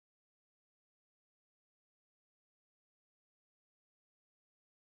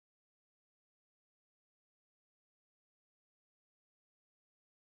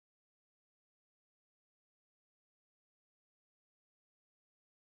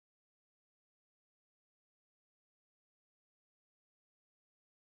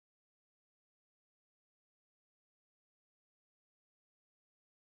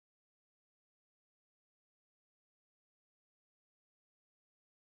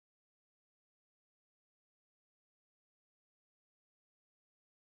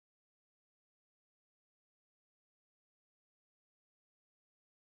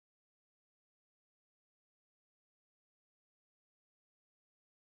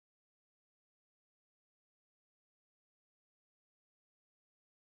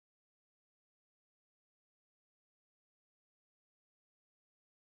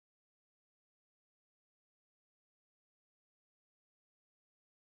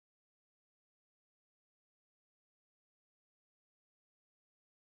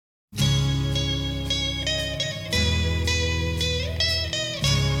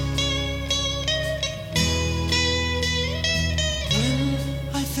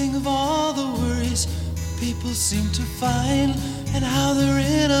people seem to find, and how they're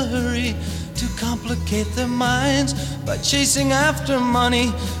in a hurry to complicate their minds by chasing after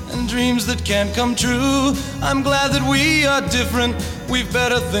money and dreams that can't come true. I'm glad that we are different, we've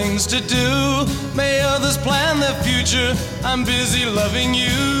better things to do. May others plan their future, I'm busy loving you.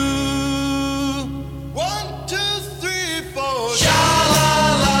 1, 2, 3, 4.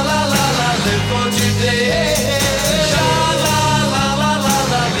 Sha-la-la-la-la-la, live for today.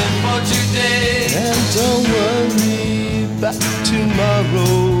 Sha-la-la-la-la-la, live for today. And don't worry about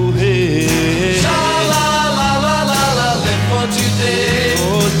tomorrow. Hey. Sha-la-la-la-la-la, live for today.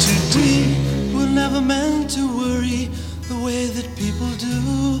 For today. We're never meant to worry the way that people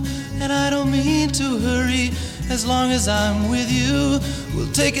do, and I don't mean to hurry. As long as I'm with you,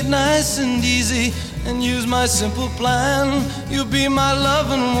 we'll take it nice and easy and use my simple plan. You'll be my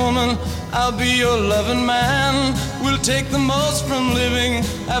loving woman, I'll be your loving man. We'll take the most from living,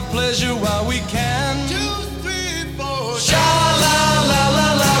 have pleasure while we can. 2, 3, 4.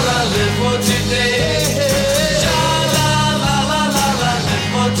 Sha-la-la-la-la-la, live for today. Sha-la-la-la-la-la, live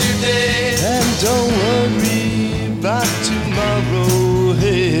for today. And don't worry about tomorrow.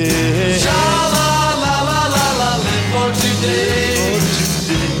 Hey. Sha-la-la-la-la-la, live for today.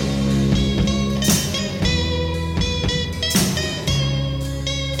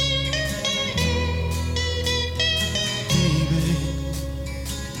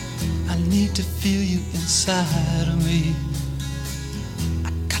 To feel you inside of me,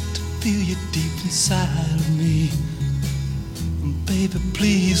 I got to feel you deep inside of me. Baby,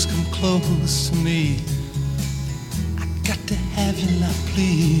 please come close to me. I got to have you now,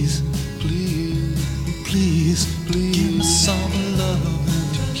 please. Please, please, please. Give me some loving.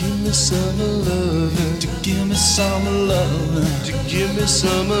 To give me some loving. To give me some loving. To give me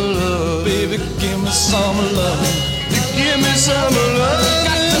some love. Baby, give me some loving. To give me some love.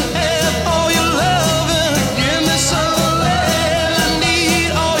 Got to have all your loving. Give me some love. I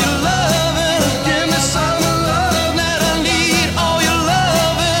need all your loving. Give me some love. That I need all your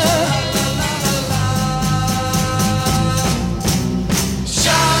loving.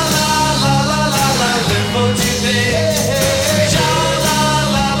 Sha-la-la-la-la-la, live for today.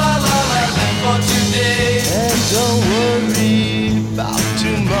 Sha-la-la-la-la-la, live for today. And don't worry about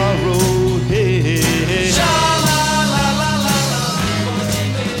tomorrow. Hey.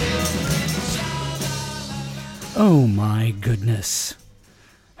 Oh my goodness.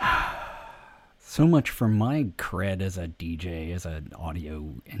 So much for my cred as a DJ, as an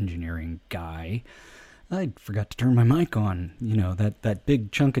audio engineering guy. I forgot to turn my mic on. You know, that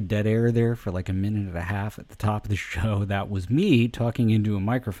big chunk of dead air there for like a minute and a half at the top of the show, that was me talking into a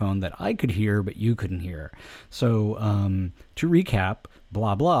microphone that I could hear but you couldn't hear. So, to recap,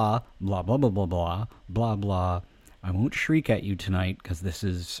 blah, blah, blah, blah, blah, blah, blah, blah, blah. I won't shriek at you tonight because this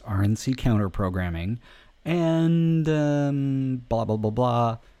is RNC counter programming. And blah blah blah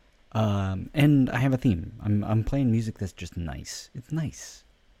blah, and I have a theme. I'm playing music that's just nice. It's nice,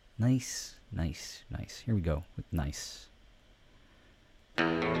 nice, nice, nice. Here we go with nice.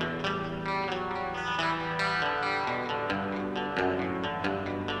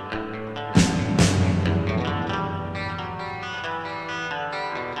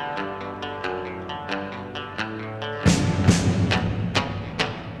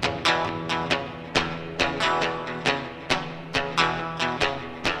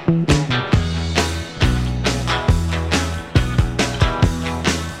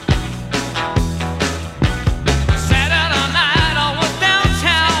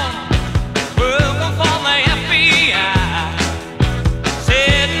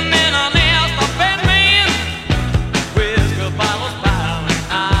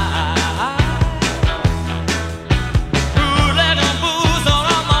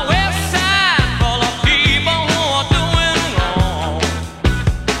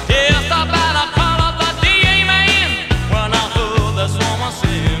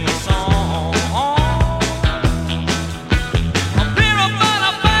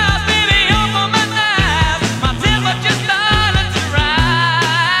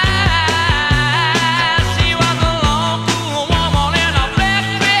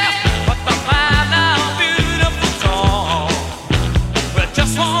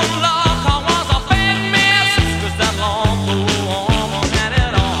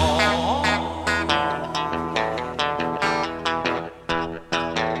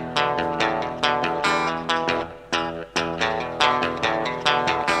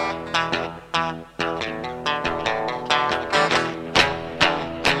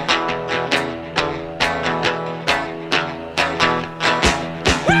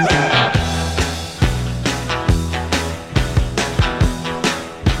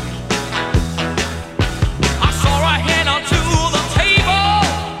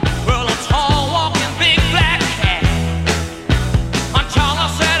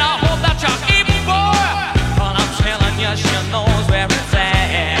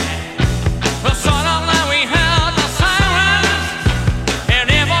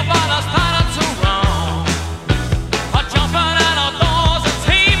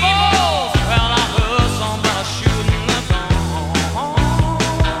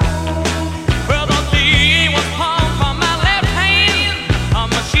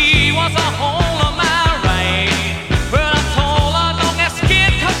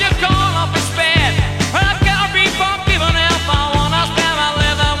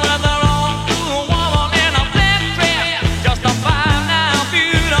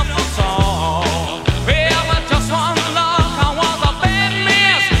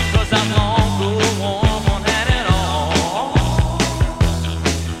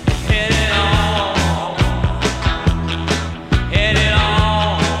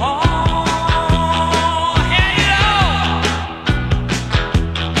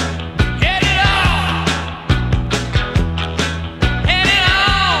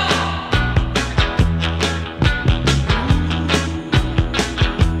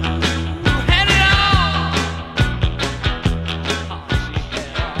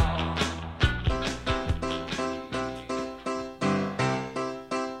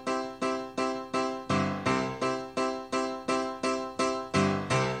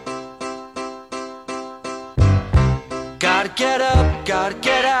 get up, gotta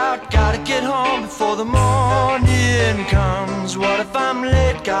get out, gotta get home before the morning comes. What if I'm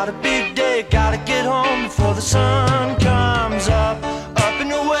late? Got a big day, gotta get home before the sun comes up. Up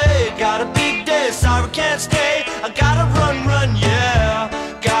and away, got a big day, sorry can't stay. I gotta run, yeah.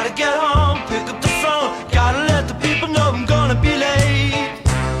 Gotta get home, pick up the phone, gotta let the people know I'm gonna be late.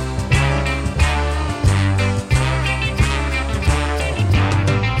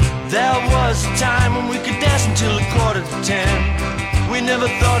 There was a time when we could dance until 9:45. We never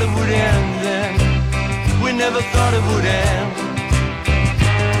thought it would end then. We never thought it would end.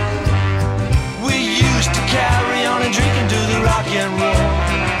 We used to carry on and drink and do the rock and roll.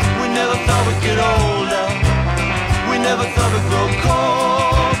 We never thought we'd get older. We never thought we'd grow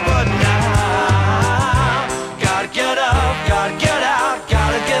cold. But now, gotta get up, gotta get out,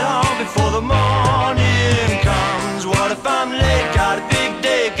 gotta get home before the morning comes. What if I'm late? Got a big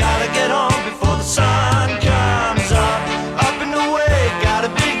day, gotta get home before the sun comes up. Up and away, got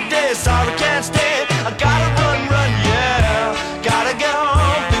a big day, sorry can't stay. I gotta run, yeah. Gotta get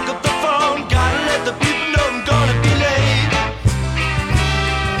home, pick up the phone, gotta let the people know I'm gonna be late.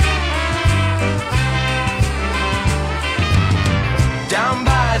 Down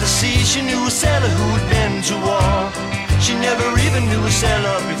by the sea, she knew a sailor who'd been to war. She never even knew a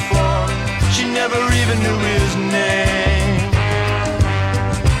sailor before. She never even knew his name.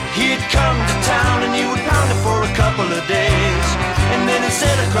 He'd come to town and he would pound it for a couple of days, and then he'd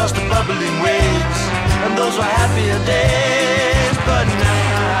sail across the bubbling waves, and those were happier days. But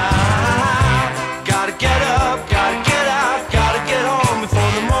now, gotta get up, gotta get out, gotta get home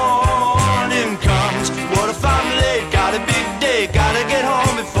before the morning comes. What if I'm late? Got a big day, gotta get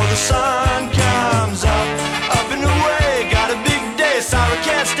home before the sun comes up. Up and away, got a big day, sorry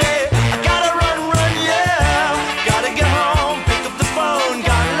can't stay. I gotta run, yeah. Gotta get home, pick up the phone,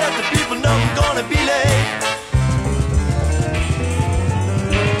 gotta let the people know I'm gonna be late.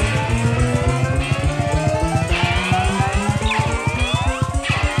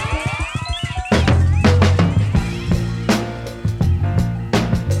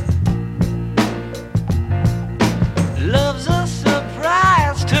 Love's a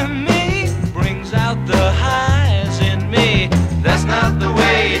surprise to me, brings out the highs in me. That's not the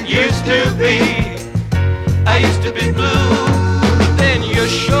way it used to be. I used to be blue, but then you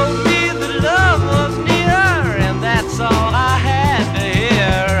showed me that love was near, and that's all I had to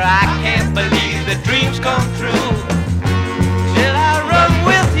hear. I can't believe that dreams come true till I run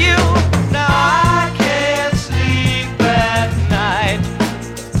with you. Now I can't sleep at night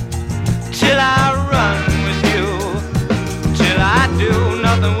till I run with you. Till I do,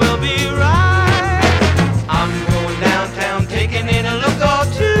 nothing will be right. I'm going downtown, taking in a look or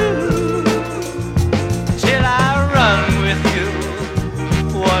two. Till I run with you,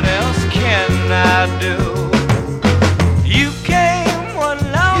 what else can I do? You came one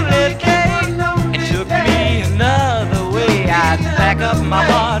lonely day, it took me another way. I'd pack up my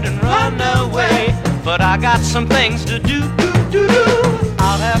heart and run away, but I got some things to do.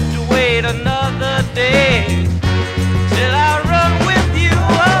 I'll have to wait another day till I run with you.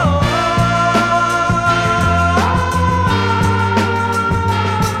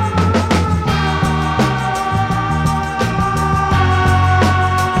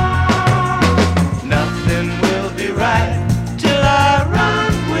 Nothing will be right till I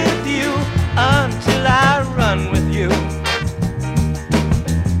run with you, until I run with you.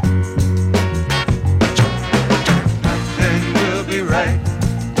 Nothing will be right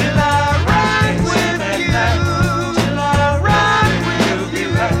till I run with you, till I run with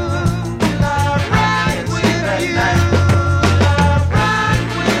you, till I run with you, till I run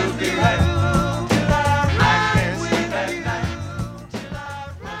will be right, till I run with you, till I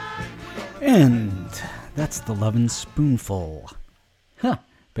run. And that's the Lovin' Spoonful. Huh,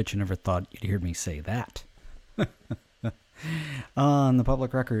 bet you never thought you'd hear me say that. On the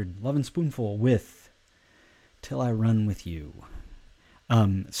public record, Lovin' Spoonful with Till I Run With You.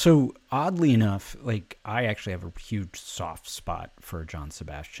 So oddly enough, like, I actually have a huge soft spot for John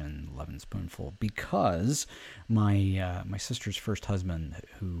Sebastian, Lovin' Spoonful, because my sister's first husband,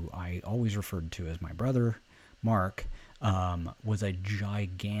 who I always referred to as my brother, Mark, was a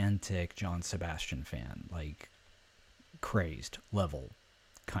gigantic John Sebastian fan, like crazed level,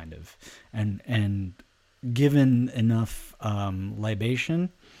 kind of, and given enough libation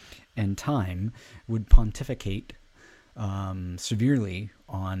and time, would pontificate severely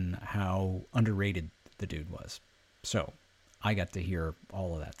on how underrated the dude was. So I got to hear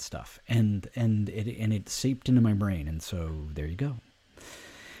all of that stuff, and it seeped into my brain, and so there you go.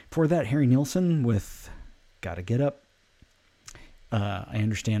 Before that, Harry Nilsson with "Gotta Get Up." I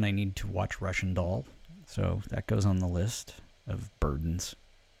understand I need to watch Russian Doll, So that goes on the list of burdens,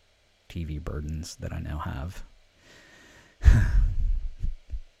 TV burdens that I now have.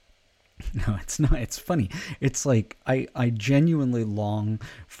 No, it's not. It's funny. It's like I genuinely long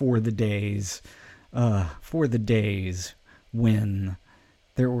for the days when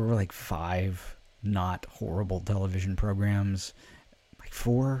there were like 5 not horrible television programs. Like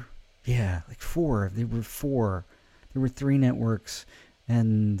 4? Yeah, like 4. There were 4. There were 3 networks,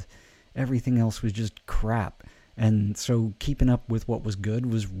 and everything else was just crap. And so keeping up with what was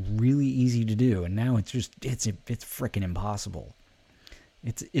good was really easy to do. And now it's freaking impossible.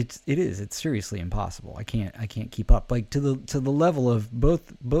 It is. It's seriously impossible. I can't keep up. Like to the level of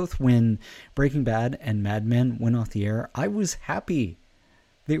both when Breaking Bad and Mad Men went off the air, I was happy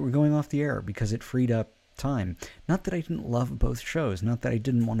they were going off the air because it freed up time. Not that I didn't love both shows, not that I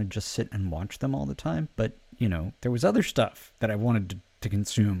didn't want to just sit and watch them all the time, but there was other stuff that I wanted to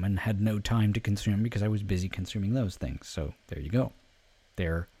consume and had no time to consume because I was busy consuming those things. So there you go.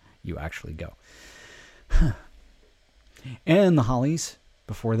 There you actually go. And the Hollies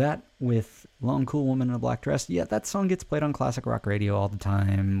before that with Long Cool Woman in a Black Dress. Yeah, that song gets played on classic rock radio all the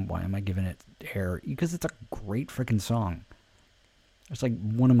time. Why am I giving it air? Because it's a great freaking song. It's like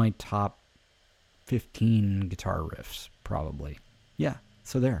one of my top 15 guitar riffs, probably. Yeah,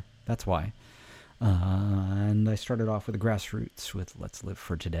 so there. That's why. And I started off with the Grassroots with Let's Live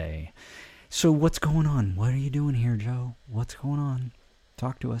for Today. So what's going on? What are you doing here, Joe? What's going on?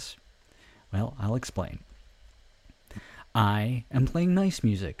 Talk to us. Well, I'll explain. I am playing nice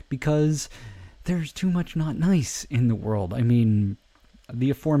music because there's too much not nice in the world. I mean,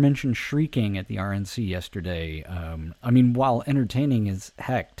 the aforementioned shrieking at the RNC yesterday, while entertaining as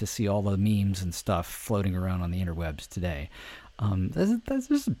heck to see all the memes and stuff floating around on the interwebs today, that's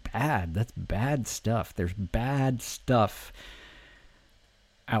just bad. That's bad stuff. There's bad stuff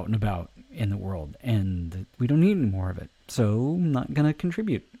out and about in the world, and we don't need any more of it. So I'm not going to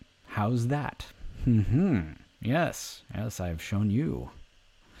contribute. How's that? Yes, I've shown you.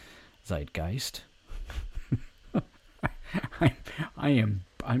 Zeitgeist.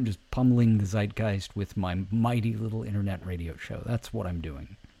 I'm just pummeling the zeitgeist with my mighty little internet radio show. That's what I'm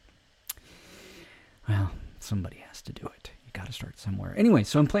doing. Well, somebody has to do it. You got to start somewhere. Anyway,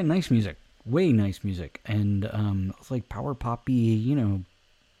 so I'm playing nice music, way nice music, and it's like power poppy,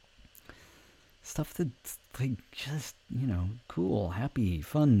 stuff that's like just cool, happy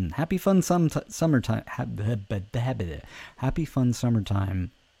fun summertime, happy fun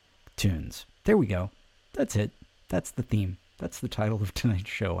summertime tunes. There we go. That's it. That's the theme. That's the title of tonight's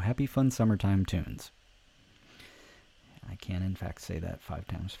show. Happy fun summertime tunes. I can in fact say that 5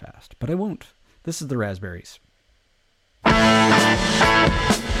 times fast, but I won't. This is the Raspberries.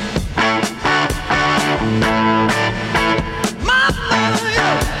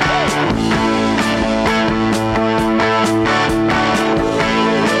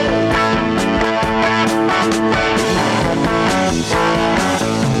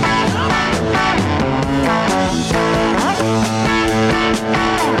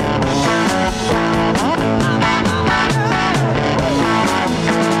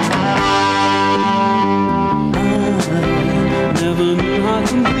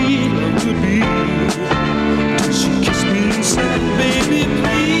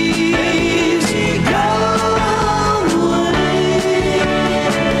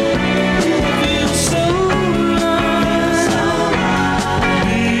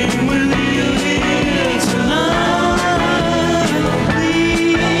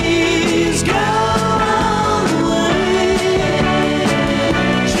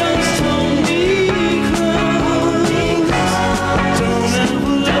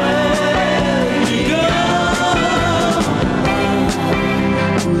 Go.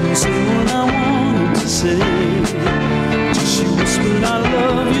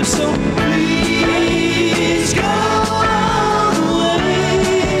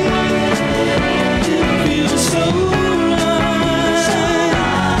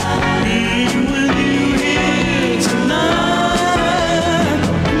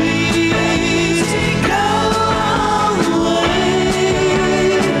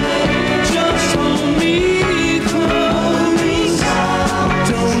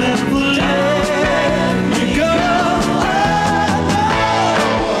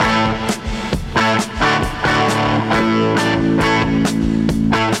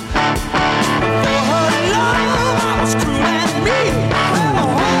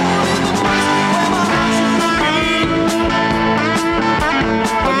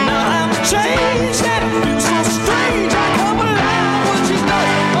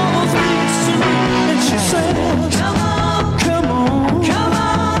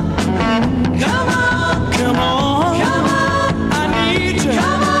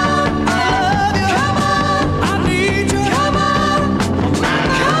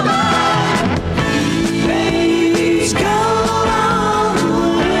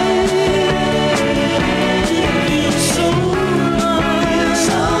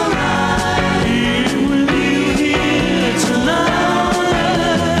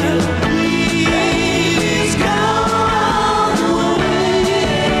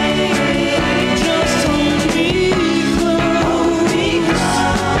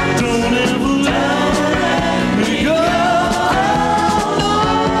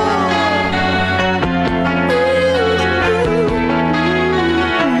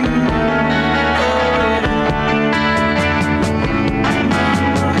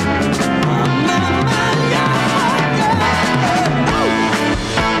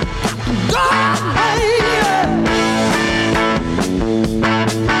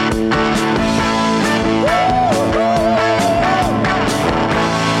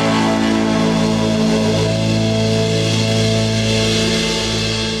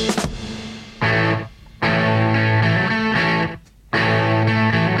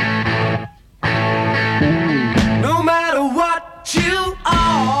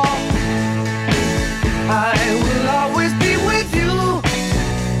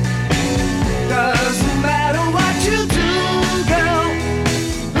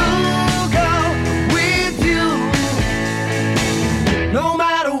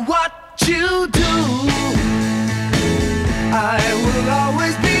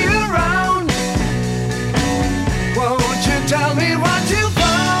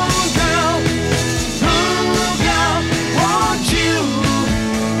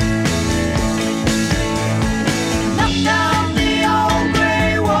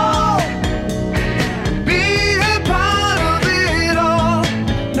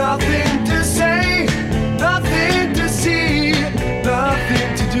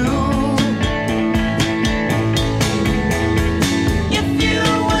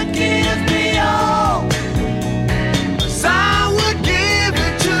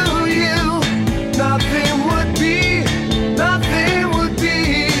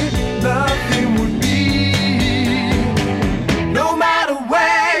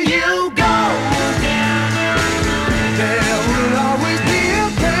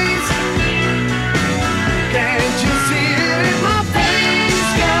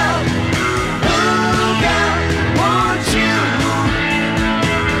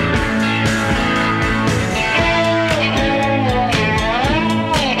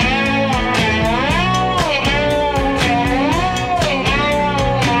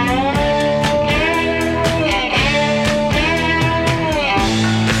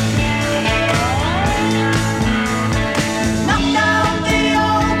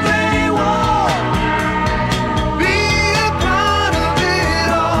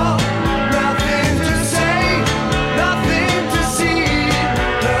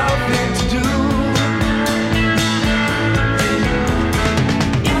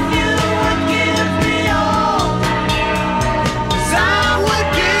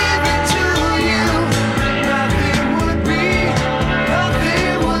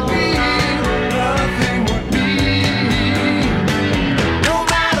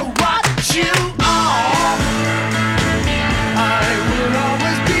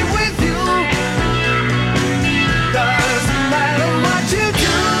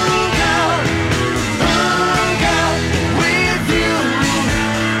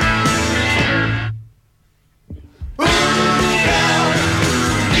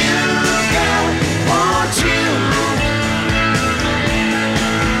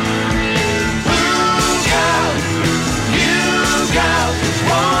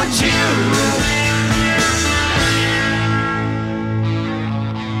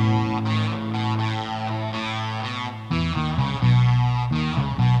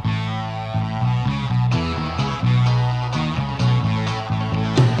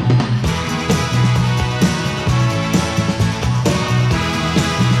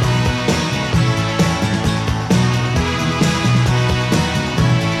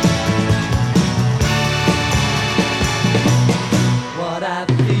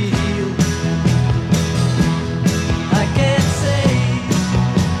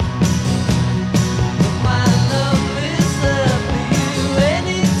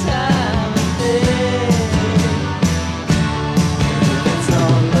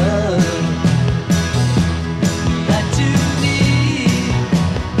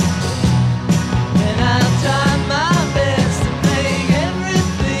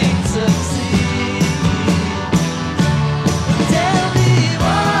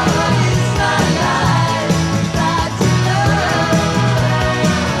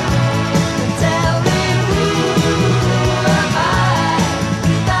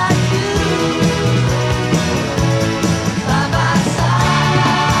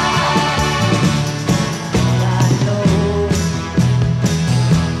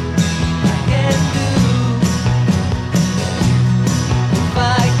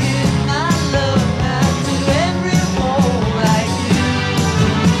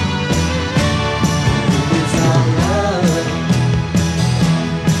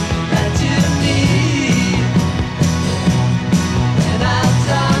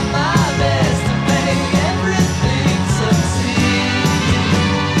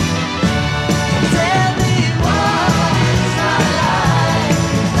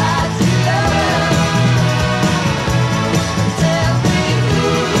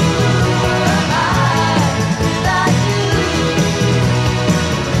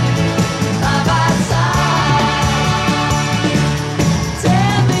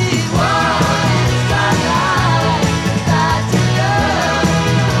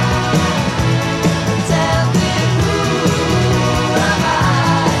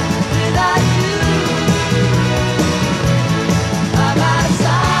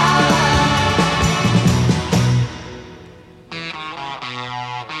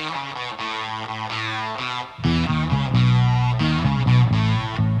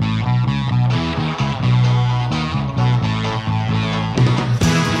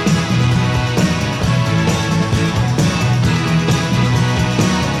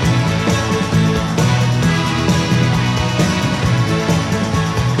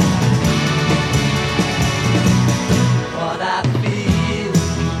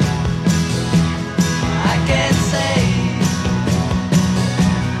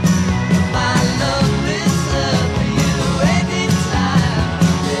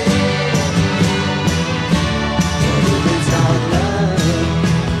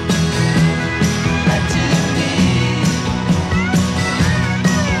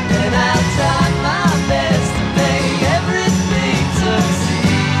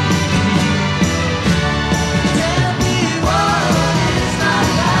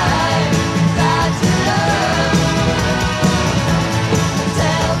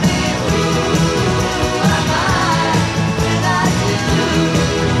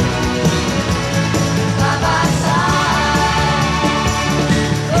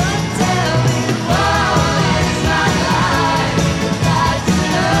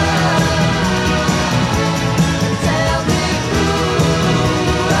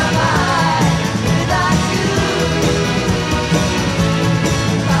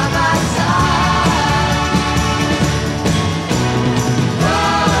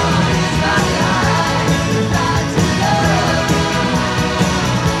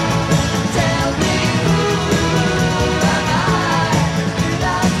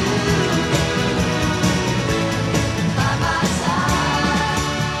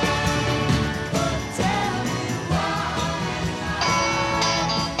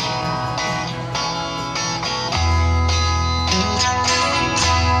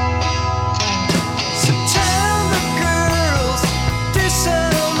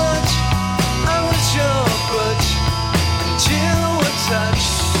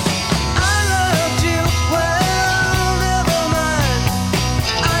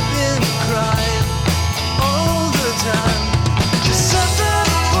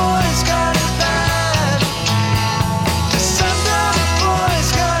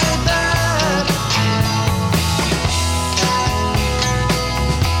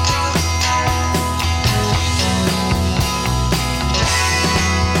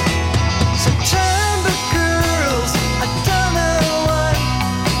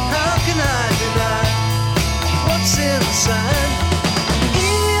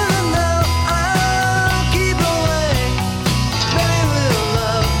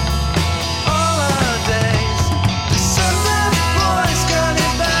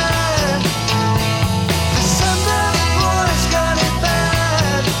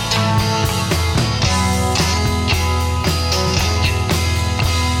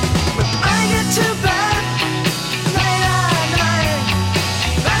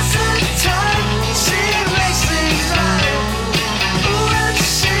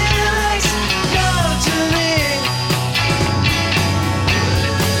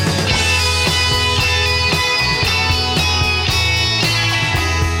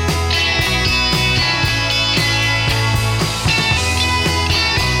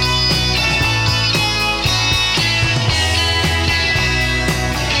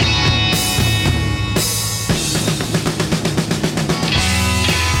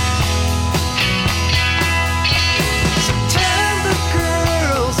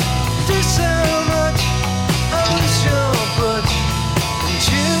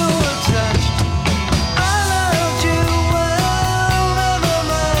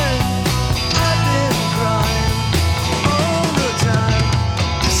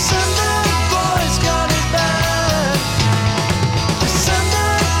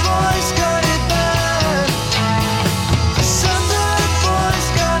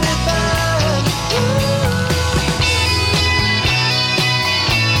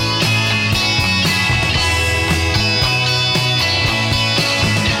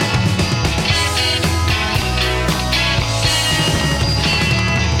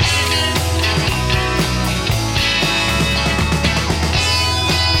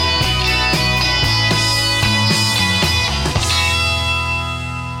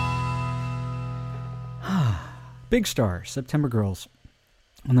 Big Star, September Girls,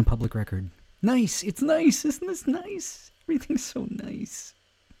 on the Public Record. Nice. It's nice. Isn't this nice? Everything's so nice.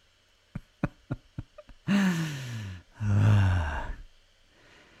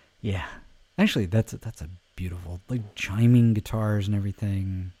 Yeah. Actually, that's a beautiful, like, chiming guitars and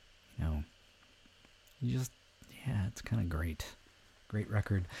everything. You know, it's kind of great. Great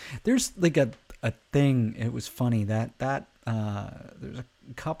record. There's like a thing. It was funny that there's a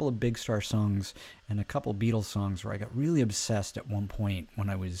couple of Big Star songs and a couple of Beatles songs where I got really obsessed at one point when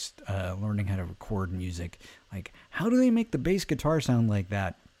I was learning how to record music. Like, how do they make the bass guitar sound like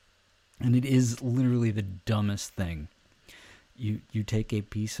that? And it is literally the dumbest thing. You take a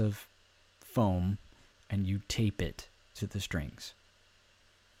piece of foam and you tape it to the strings.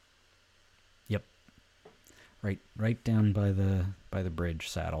 Yep. Right down by the bridge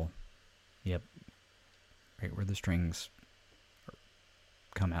saddle. Yep. Right where the strings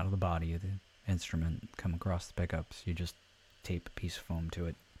come out of the body of the instrument, come across the pickups. You just tape a piece of foam to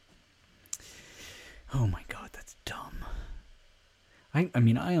it. Oh my God, that's dumb. I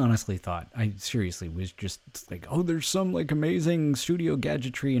mean, I honestly thought, I seriously was just like, oh, there's some like amazing studio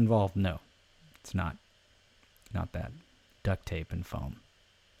gadgetry involved. No, it's not. Not that. Duct tape and foam.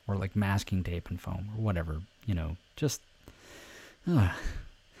 Or like masking tape and foam or whatever, you know, just.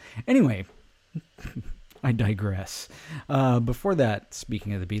 Anyway, I digress. Before that,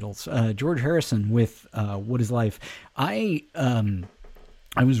 speaking of the Beatles, George Harrison with What Is Life? I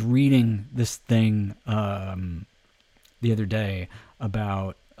was reading this thing the other day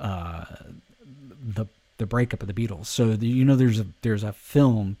about the breakup of the Beatles. So there's a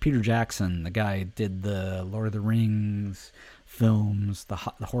film. Peter Jackson, the guy did the Lord of the Rings films, the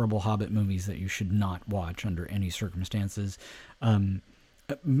horrible Hobbit movies that you should not watch under any circumstances, and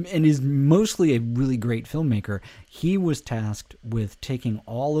is mostly a really great filmmaker. He was tasked with taking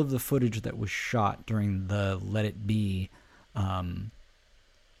all of the footage that was shot during the Let It Be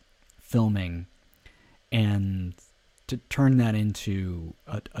filming and to turn that into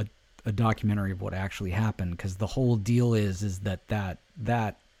a documentary of what actually happened, because the whole deal is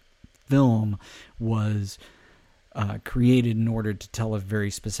that film was created in order to tell a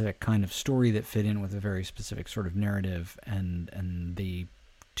very specific kind of story that fit in with a very specific sort of narrative, and the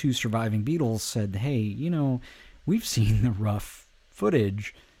two surviving Beatles said, hey, you know, we've seen the rough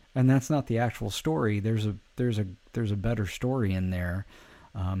footage and that's not the actual story. There's a better story in there.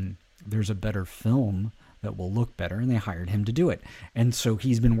 There's a better film that will look better, and they hired him to do it. And so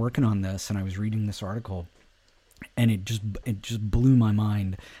he's been working on this, and I was reading this article, and it just blew my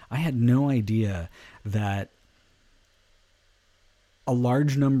mind. I had no idea that a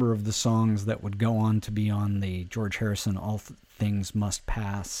large number of the songs that would go on to be on the George Harrison All Things Must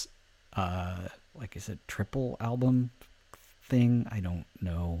Pass, like I said, triple album thing, I don't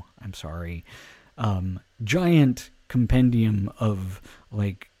know, I'm sorry, giant compendium of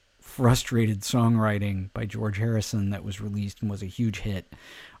like frustrated songwriting by George Harrison that was released and was a huge hit,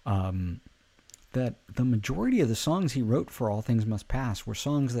 that the majority of the songs he wrote for All Things Must Pass were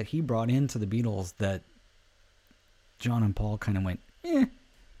songs that he brought into the Beatles that John and Paul kind of went, eh.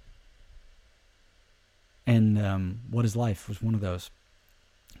 And What Is Life was one of those.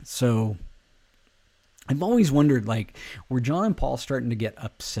 So I've always wondered, like, were John and Paul starting to get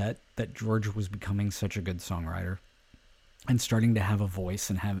upset that George was becoming such a good songwriter and starting to have a voice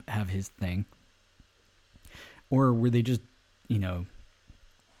and have his thing? Or were they just, you know,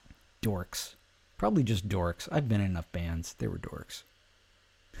 dorks? Probably just dorks. I've been in enough bands. They were dorks.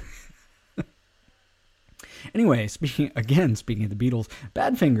 Anyway, speaking of the Beatles,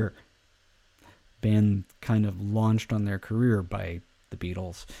 Badfinger, band kind of launched on their career by the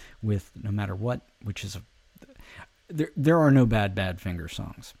Beatles with No Matter What, which is there are no bad Badfinger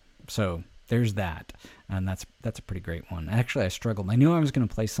songs. So there's that, and that's a pretty great one. Actually, I struggled. I knew I was going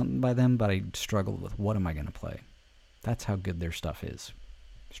to play something by them, but I struggled with what am I going to play. That's how good their stuff is.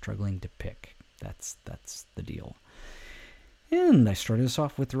 Struggling to pick. That's the deal. And I started us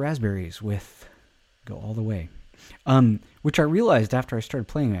off with the Raspberries with Go All the Way, which I realized after I started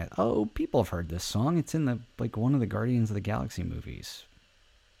playing it. Oh, people have heard this song. It's in one of the Guardians of the Galaxy movies.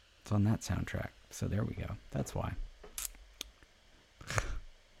 It's on that soundtrack. So there we go. That's why.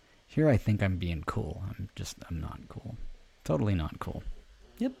 Here I think I'm being cool. I'm not cool. Totally not cool.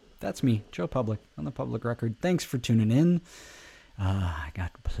 Yep, that's me, Joe Public, on the Public Record. Thanks for tuning in. I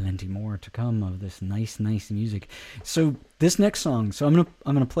got plenty more to come of this nice music. So this next song, I'm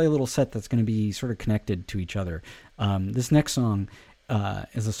gonna play a little set that's gonna be sort of connected to each other. This next song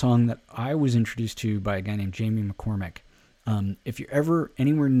is a song that I was introduced to by a guy named Jamie McCormick. If you're ever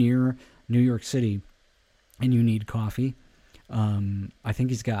anywhere near New York City and you need coffee, I think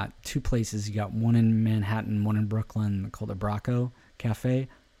he's got 2 places. He got one in Manhattan, one in Brooklyn, called the Bracco Cafe.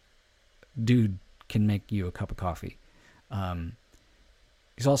 Dude can make you a cup of coffee.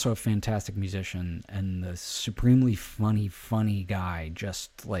 He's also a fantastic musician and the supremely funny guy,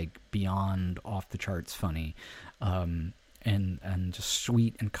 just like beyond off the charts funny, and just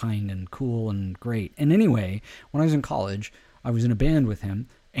sweet and kind and cool and great. And anyway, when I was in college, I was in a band with him,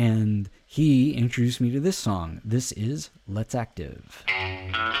 and he introduced me to this song. This is Let's Active.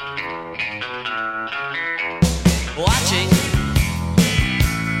 Watching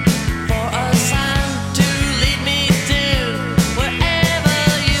for a sign to lead me to wherever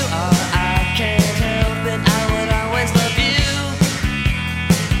you are. I can't help it, I would always love you.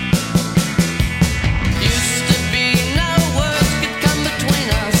 Used to be no words could come between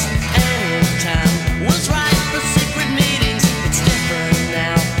us. Any time was right for secret meetings. It's different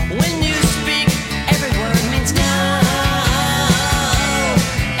now. When you speak, every word means no.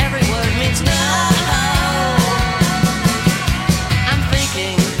 Every word means no. I'm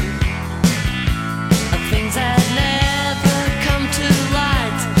thinking of things that never come to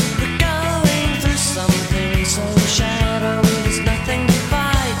light. We're going through something so shadowy, there's nothing to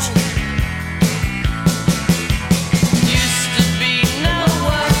fight. Used to be no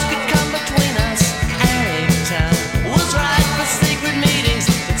words could come between us. Any time was right for secret meetings.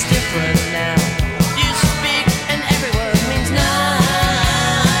 It's different now. You speak and every word means no.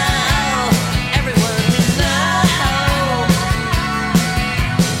 Every word means no.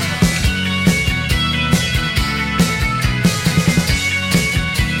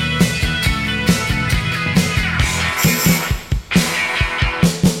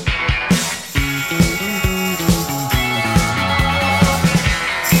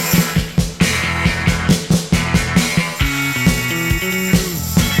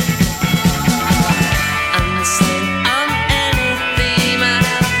 I'm the same, I'm anything, I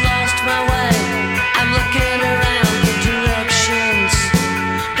have lost my way. I'm looking around for directions,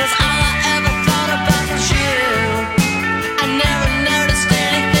 'cause all I ever thought about was you. I never noticed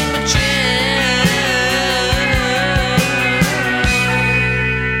anything but you.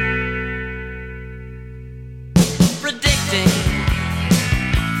 Predicting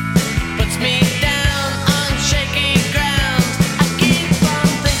puts me down on shaky ground. I keep on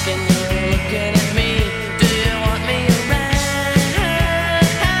thinking you're looking at me. Do you want me around?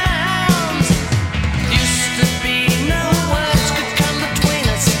 Used to be no words could come between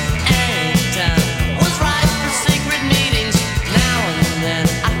us. Anytime was right for secret meetings. Now and then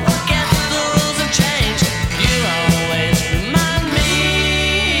I forget the rules have changed. You always remind me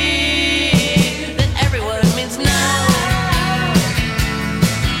that every word means no.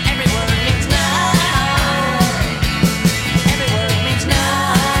 Every word means no. Every word means no.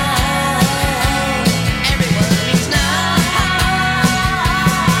 Every word means no.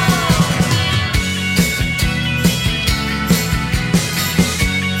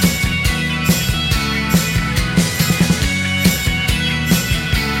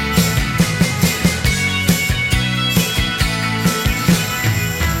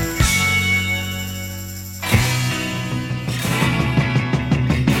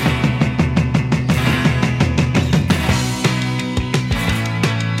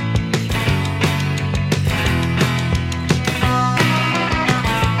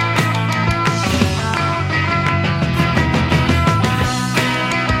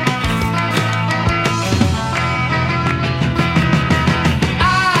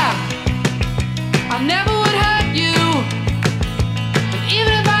 I never would hurt you, but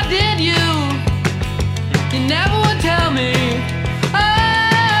even if I did, you never would tell me.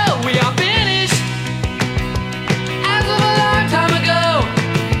 Oh, we are finished as of a long time ago.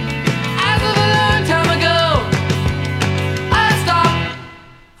 As of a long time ago, I stopped.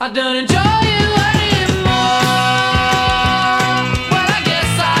 I don't enjoy you anymore. Well, I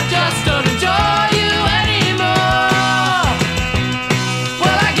guess I just don't enjoy you anymore.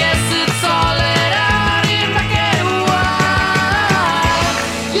 Well, I guess it's all let out in black and white.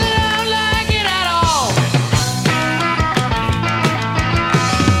 You don't like it at all.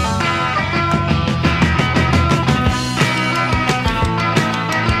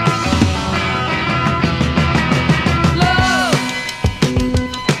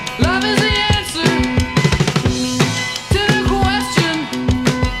 Love is the answer to the question.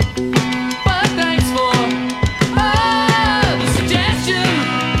 But thanks for the suggestion.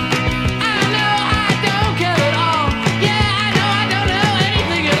 I know I don't care at all. Yeah, I know I don't know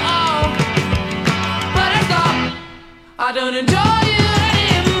anything at all. But I thought I don't enjoy you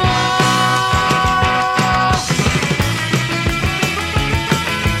anymore.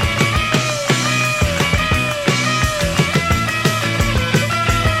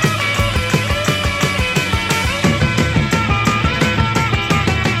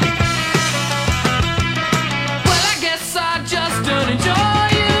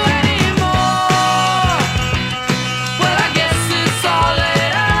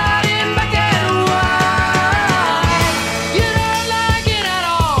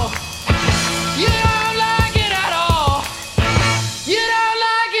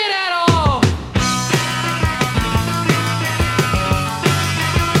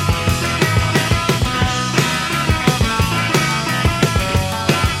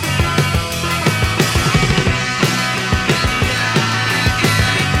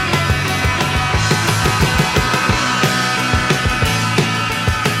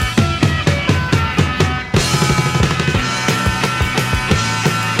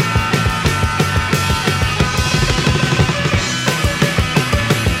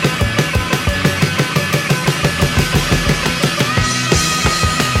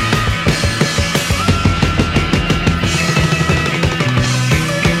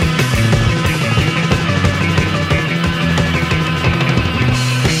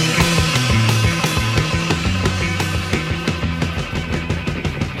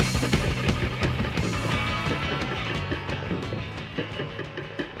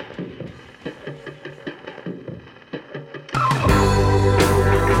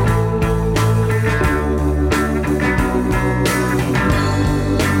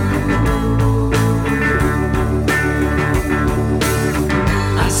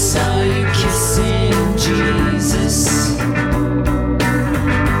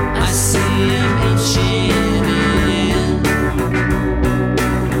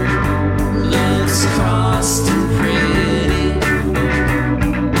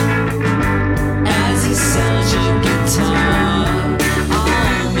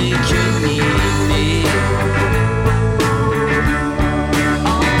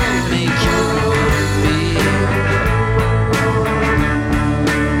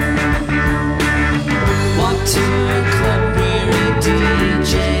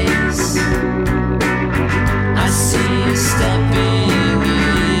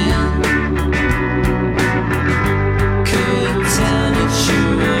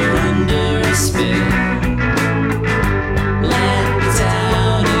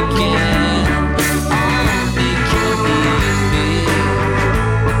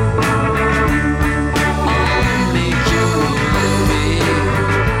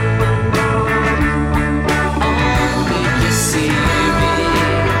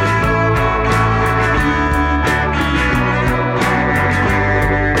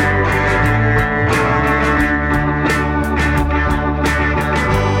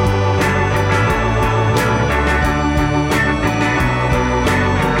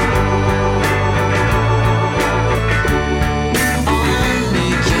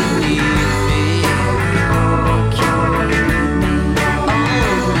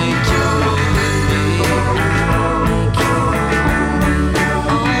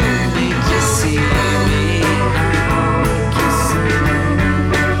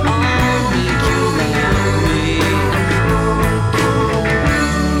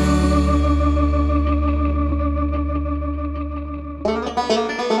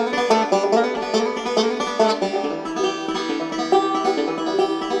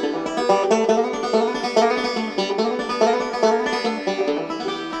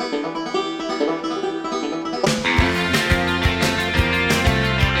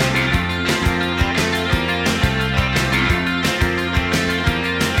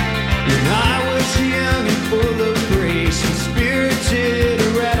 When I was young and full of grace and spirited a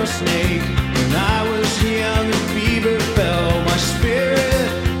rattlesnake. When I was young and fever fell my spirit.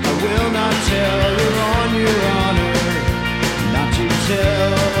 I will not tell her on your honor, not to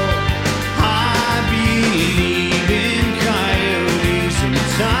tell. I believe in coyotes and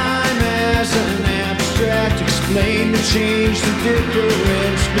time as an abstract. Explain the change, the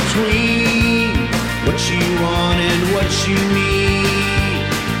difference between what you want and what you need.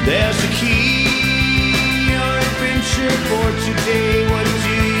 There's a key, your adventure for today. What do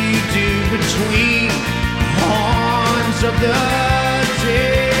you do between horns of the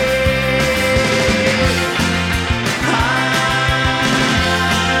day? I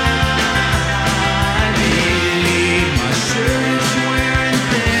believe my shirt is wearing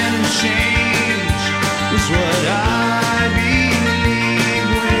thin and change is what I believe.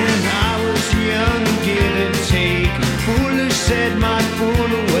 When I was young and give and take, and foolish said my fool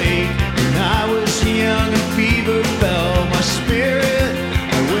awake. When I was young and fever fell my spirit.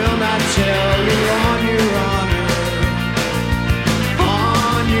 I will not tell you on your honor,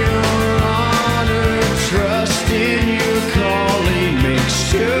 on your honor. Trust in your calling, make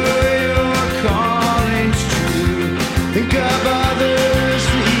sure your calling's true. Think of others,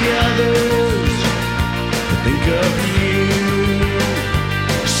 the others, think of you.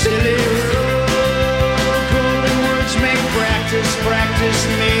 Silly rule, golden words make practice, practice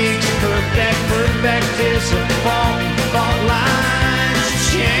makes perfect, perfect is a fault, fault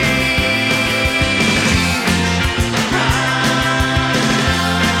lines change.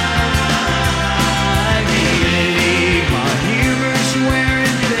 I believe my humor's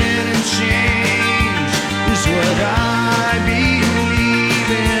wearing thin and change is what I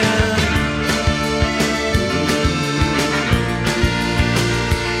believe in.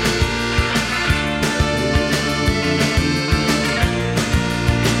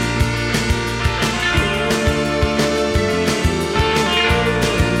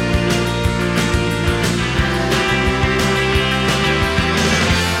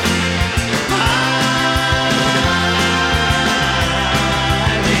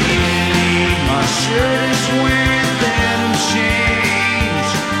 My shirt is wearing thin and change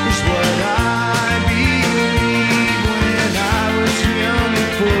is what I believe. When I was young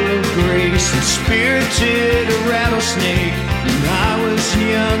and full of grace and spirited a rattlesnake. When I was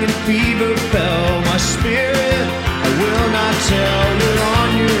young and fever fell my spirit. I will not tell you on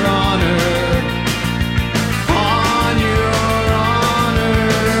your honor, on your honor.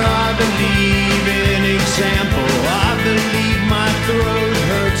 I believe in example. I believe my throat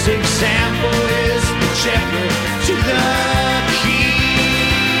hurts. Example is the checker to the key.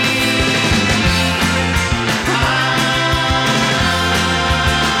 I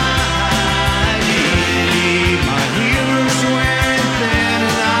believe my humor's wearing thin,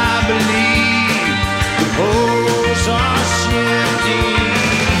 and I believe the poles are shifting.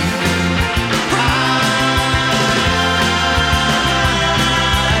 I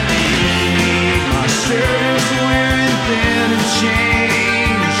believe my shirt is wearing thin and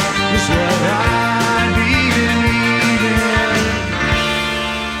change is what I believe in.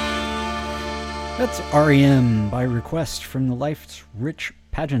 That's REM by request from the Life's Rich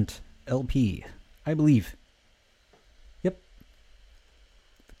Pageant LP, I believe. Yep.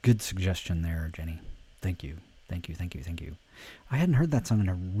 Good suggestion there, Jenny. Thank you. Thank you, thank you, thank you. I hadn't heard that song in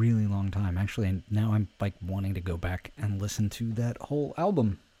a really long time, actually, and now I'm like wanting to go back and listen to that whole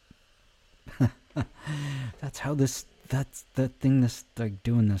album. That's how that's the thing this, like,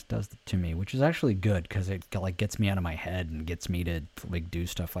 doing this does to me, which is actually good, because it like gets me out of my head and gets me to like do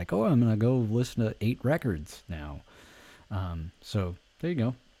stuff like, oh, I'm gonna go listen to 8 records now. So there you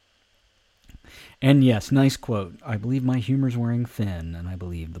go. And yes, nice quote. I believe my humor's wearing thin, and I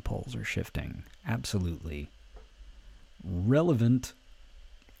believe the poles are shifting. Absolutely relevant.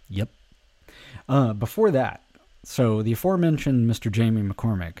 Yep. Before that, so the aforementioned Mr. Jamie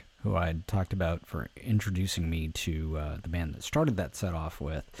McCormick, who I'd talked about for introducing me to the band that started that set off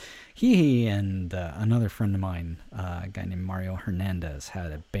with, he and another friend of mine, a guy named Mario Hernandez,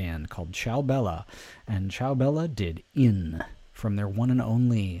 had a band called Ciao Bella, and Ciao Bella did In from their one and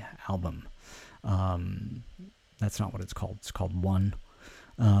only album. That's not what it's called. It's called One.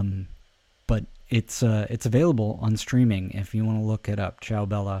 But it's available on streaming if you want to look it up. Ciao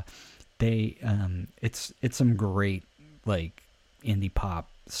Bella. They it's some great like indie pop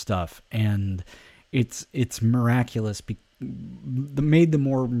stuff, and it's miraculous. Made the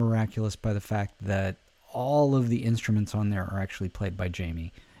more miraculous by the fact that all of the instruments on there are actually played by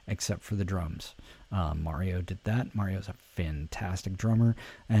Jamie, except for the drums. Mario did that. Mario's a fantastic drummer,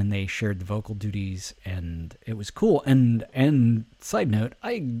 and they shared the vocal duties, and it was cool. And side note,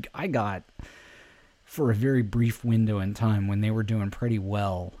 I got, for a very brief window in time when they were doing pretty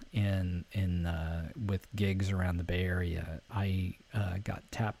well in with gigs around the Bay Area, I got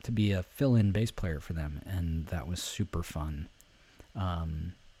tapped to be a fill-in bass player for them, and that was super fun.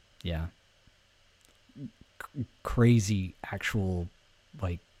 Yeah, crazy actual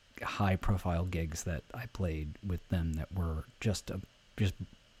like high-profile gigs that I played with them that were just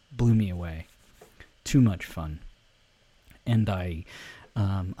blew me away. Too much fun, and I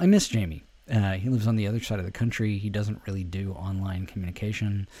miss Jamie. He lives on the other side of the country. He doesn't really do online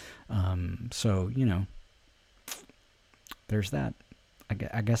communication. So, you know, there's that.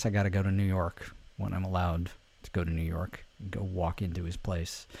 I guess I got to go to New York when I'm allowed to go to New York and go walk into his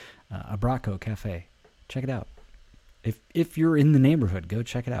place. Abraco Cafe. Check it out. If you're in the neighborhood, go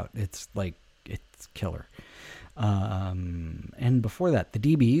check it out. It's killer. And before that, the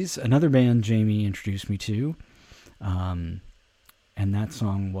DBs, another band Jamie introduced me to. And that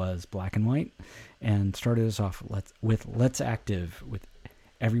song was Black and White, and started us off with Let's Active, with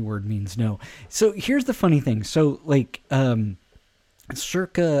Every Word Means No. So here's the funny thing. So like,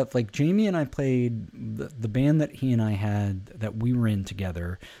 circa, like Jamie and I played the band that he and I had, that we were in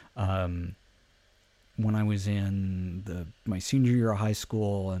together, when I was in my senior year of high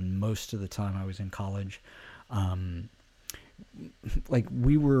school, and most of the time I was in college. Like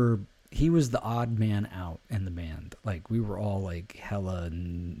he was the odd man out in the band. Like, we were all like hella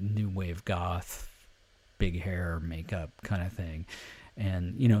new wave goth, big hair, makeup kind of thing.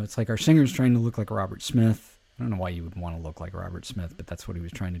 And, you know, it's like our singer's trying to look like Robert Smith. I don't know why you would want to look like Robert Smith, but that's what he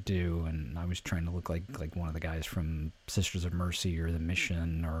was trying to do. And I was trying to look like one of the guys from Sisters of Mercy or The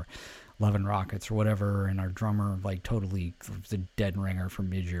Mission or Love and Rockets or whatever. And our drummer, like, totally the dead ringer from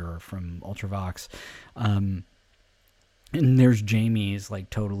Midge or from Ultravox. And there's Jamie's like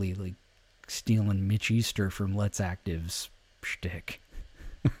totally like stealing Mitch Easter from Let's Active's shtick.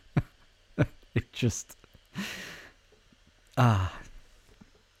 It just,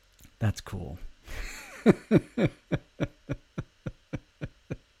 that's cool.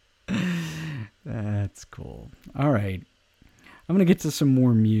 That's cool. All right. I'm going to get to some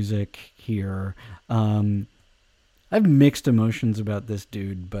more music here. I have mixed emotions about this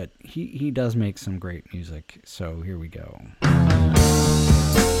dude, but he does make some great music. So here we go.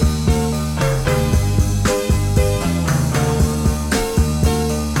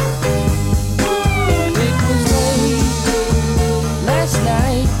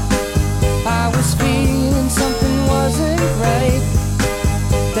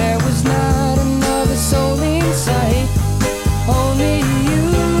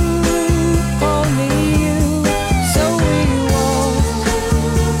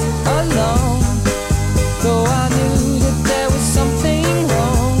 There was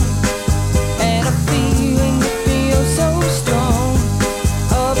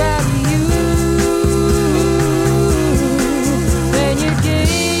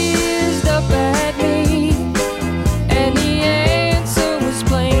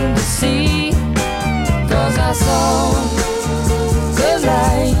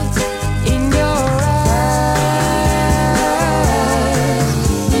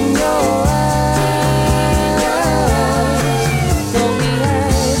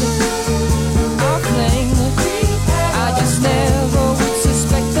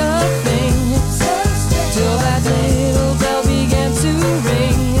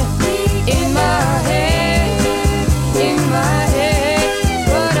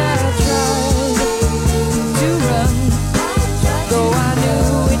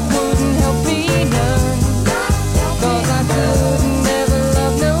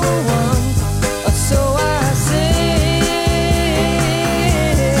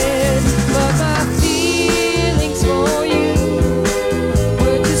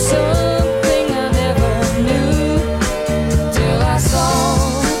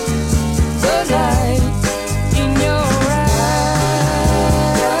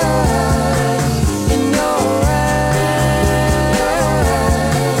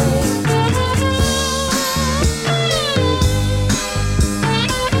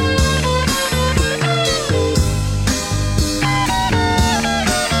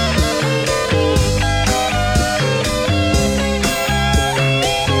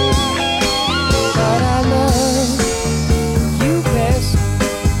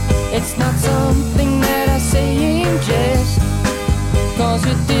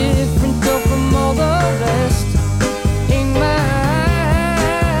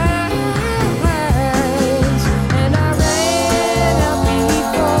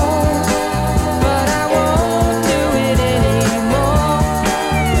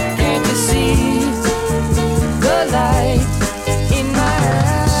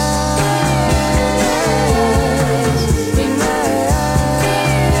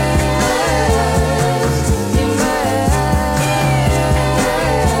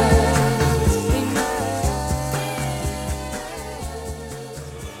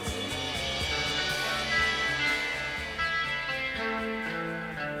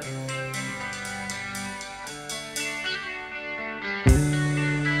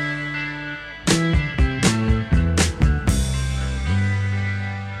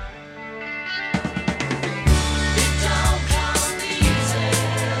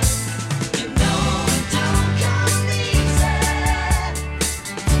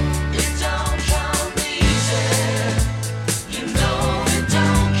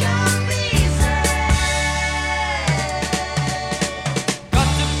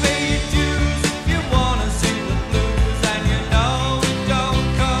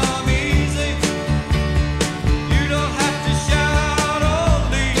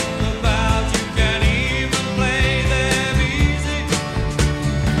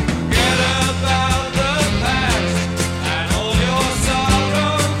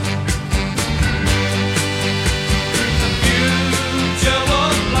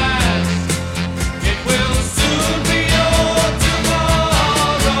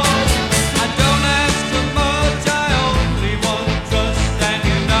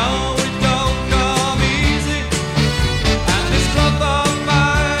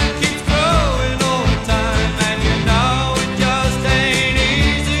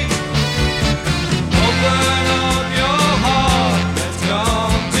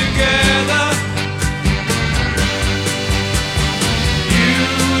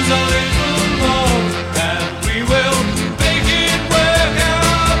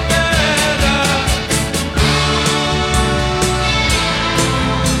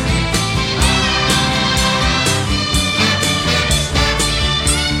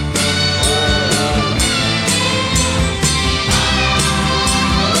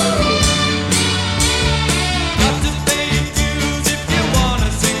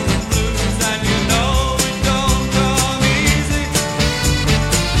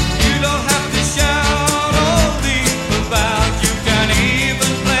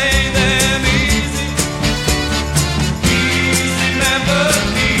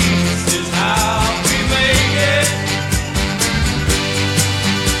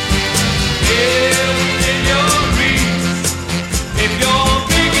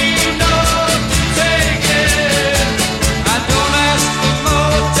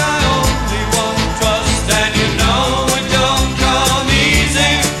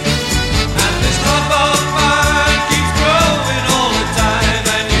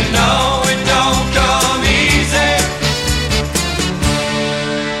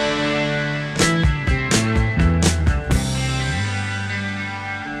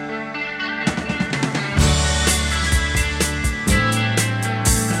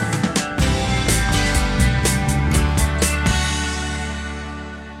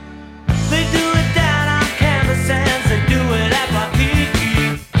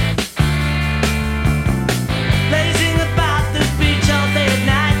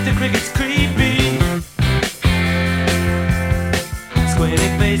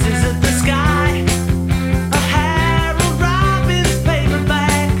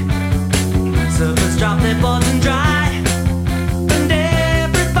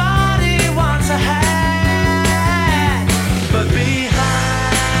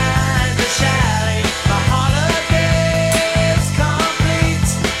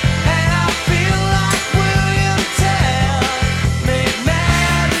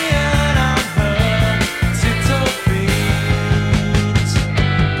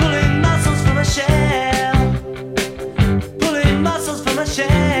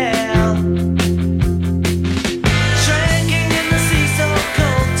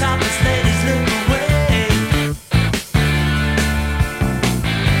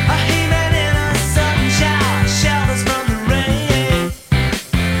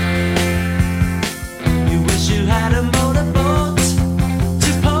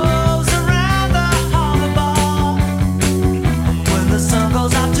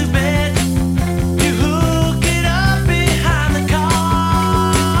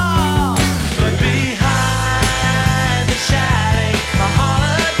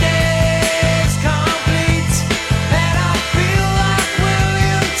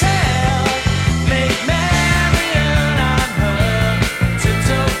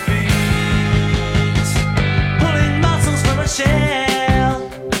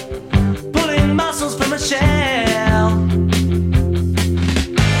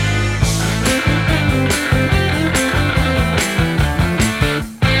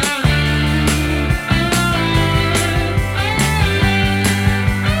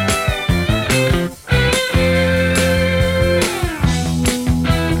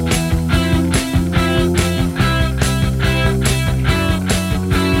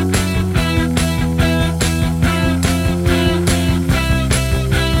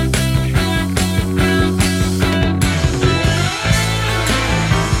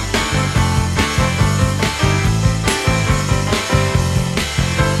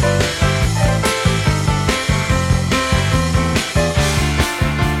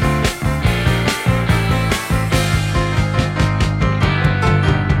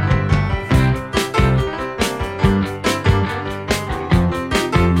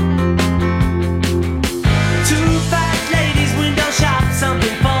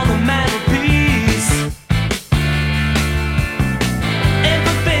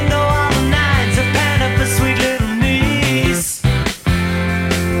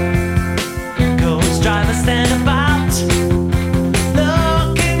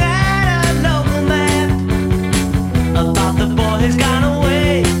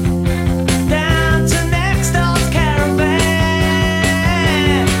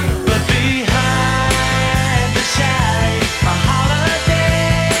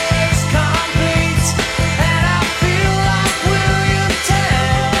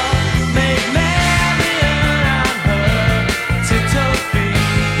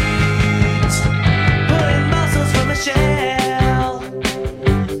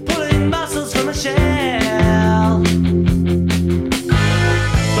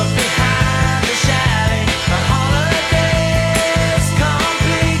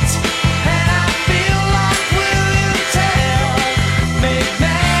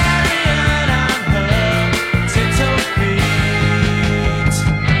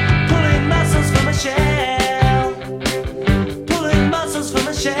muscles from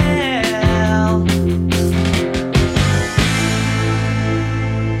a shell.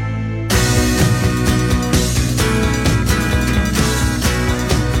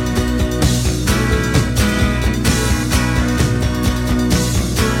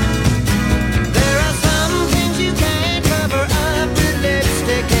 There are some things you can't cover up with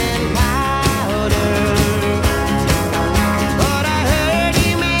lipstick and powder. But I heard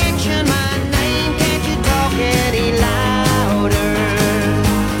you mention my name. Can't you talk any louder?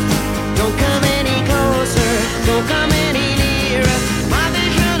 Don't come any closer. Don't come any nearer. My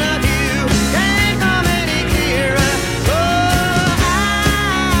vision of you can't come any clearer. Oh, I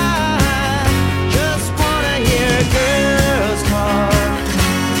just wanna hear girls talk.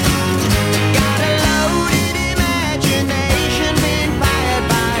 Got a loaded imagination, been fired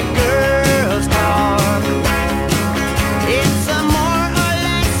by girls talk. It's a more or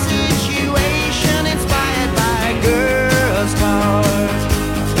less situation inspired by girls talk.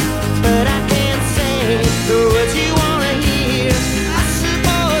 But I can't say the words you wanna hear. I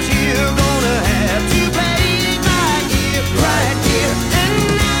suppose you're gonna have to play it right here and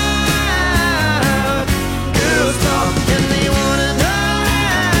now. Girls talk and they wanna know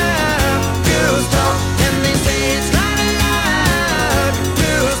how. Girls talk and they say it's not allowed.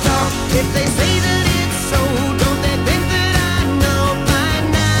 Girls talk if they say that it's so. Don't they think that I know by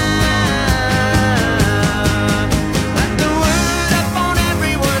now? Like the word up on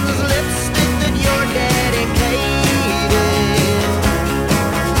everyone's lipstick that you're dedicated.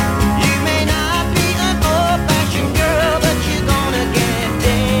 You may not be an old-fashioned girl, but you're gonna get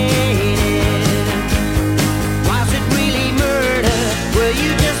dated. Was it really murder? Were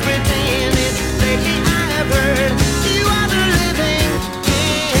you just pretending? Lately I have heard you are the living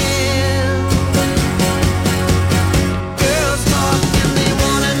hell. Girls talk and they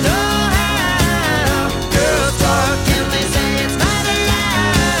wanna know how. Girls talk and they say it's not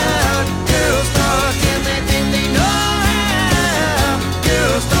allowed. Girls talk and they think they know how.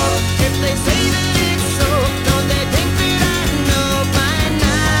 Girls talk if they say that it's so. Don't they think that I know by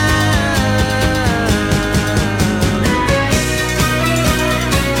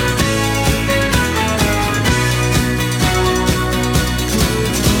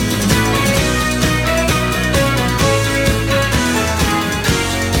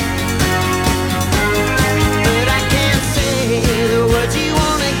But I can't say the words you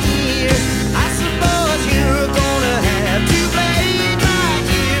wanna hear. I suppose you're gonna have to play it right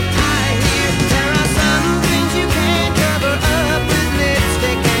here. I hear there are some things you can't cover up with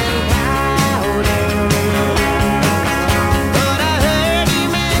lipstick and powder. But I heard you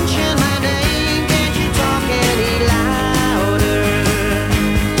mention my name. Can't you talk any louder?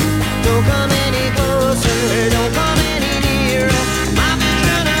 Don't come any closer. Don't come any nearer. My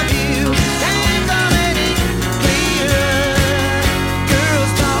vision of you can't come any clearer.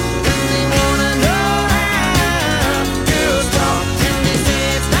 Girls talk and they wanna know how. Girls talk and they say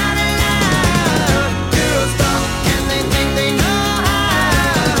it's not allowed. Girls talk and they think they know how.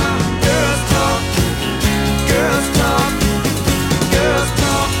 Girls talk. Girls talk. Girls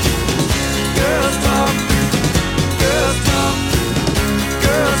talk. Girls talk. Girls talk.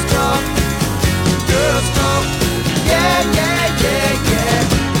 Girls talk. Girls talk. Yeah, yeah, yeah, yeah.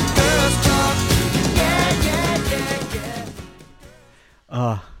 Girls talk. Yeah, yeah, yeah,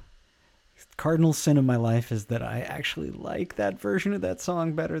 yeah. Cardinal sin of my life is that I actually like that version of that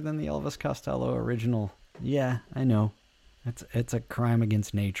song better than the Elvis Costello original. Yeah, I know. It's a crime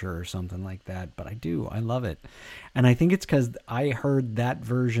against nature or something like that, but I do. I love it. And I think it's because I heard that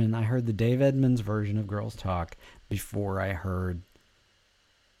version. I heard the Dave Edmunds version of Girls Talk before I heard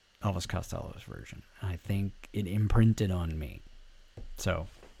Elvis Costello's version. I think it imprinted on me. So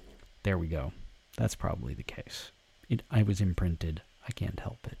there we go. That's probably the case. I was imprinted. I can't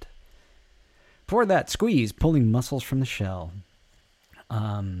help it. Before that, Squeeze, Pulling Muscles from the Shell.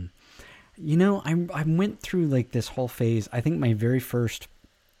 You know, I went through like this whole phase. I think my very first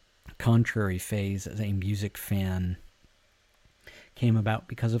contrary phase as a music fan came about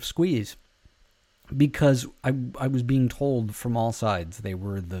because of Squeeze. Because I was being told from all sides they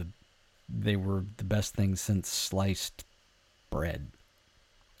were the best thing since sliced bread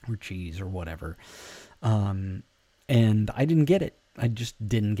or cheese or whatever. And I didn't get it. I just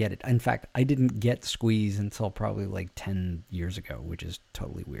didn't get it. In fact, I didn't get Squeeze until probably like 10 years ago, which is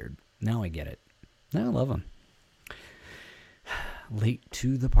totally weird. Now I get it. Now I love them. Late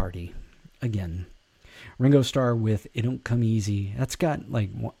to the party. Again. Ringo Starr with It Don't Come Easy. That's got like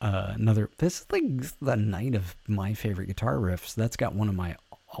another... This is like the night of my favorite guitar riffs. That's got one of my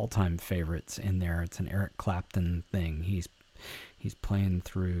all-time favorites in there. It's an Eric Clapton thing. He's playing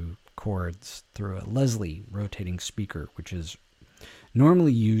through chords through a Leslie rotating speaker, which is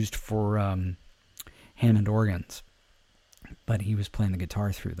normally used for Hammond organs, but he was playing the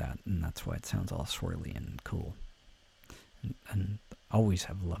guitar through that, and that's why it sounds all swirly and cool. And always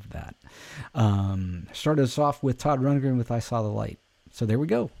have loved that. Started us off with Todd Rundgren with I Saw the Light. So there we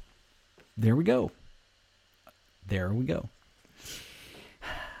go. There we go. There we go.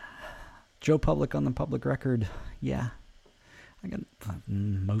 Joe Public on the public record. Yeah. I got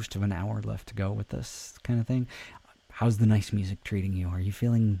most of an hour left to go with this kind of thing. How's the nice music treating you? Are you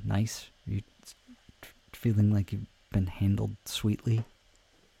feeling nice? Are you feeling like you've been handled sweetly?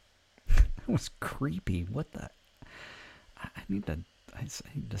 That was creepy. What the... I need to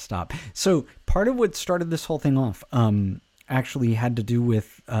stop. So part of what started this whole thing off actually had to do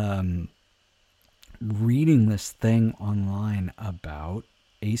with reading this thing online about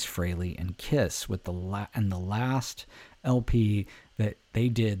Ace Frehley and Kiss with the last LP that they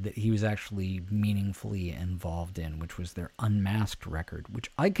did that he was actually meaningfully involved in, which was their Unmasked record,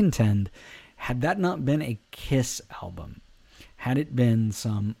 which I contend, had that not been a Kiss album, had it been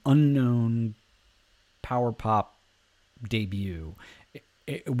some unknown power pop debut,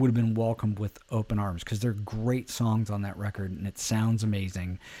 it would have been welcomed with open arms, because there are great songs on that record and it sounds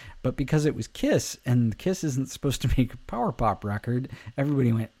amazing. But because it was Kiss, and Kiss isn't supposed to make a power pop record,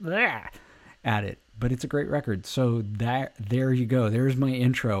 everybody went "Bleh" at it. But it's a great record. So there you go. There's my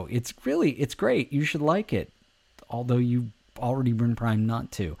intro. It's great. You should like it, although you've already been primed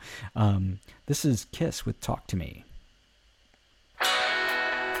not to. This is Kiss with Talk to Me.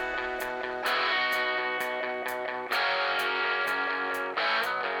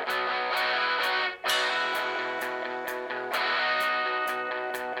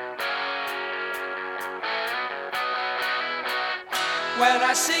 When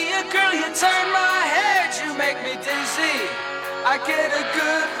I see you, girl, you turn my head, you make me dizzy. I get a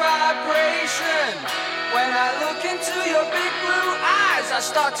good vibration. When I look into your big blue eyes, I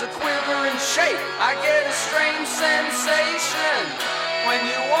start to quiver and shake. I get a strange sensation. When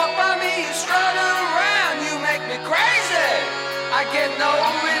you walk by me, you strut around, you make me crazy. I get no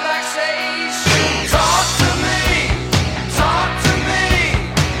relaxation. Talk to me, talk to me.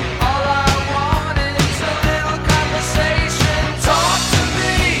 All I want is a little conversation. Talk to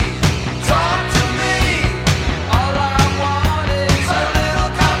me, talk to me. All I want is a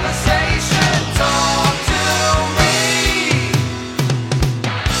little conversation. Talk to me.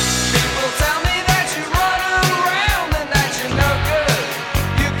 People tell me that you run around and that you're no good.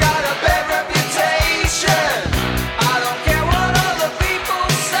 You got a bad reputation. I don't care what other people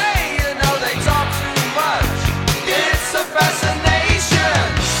say, you know they talk too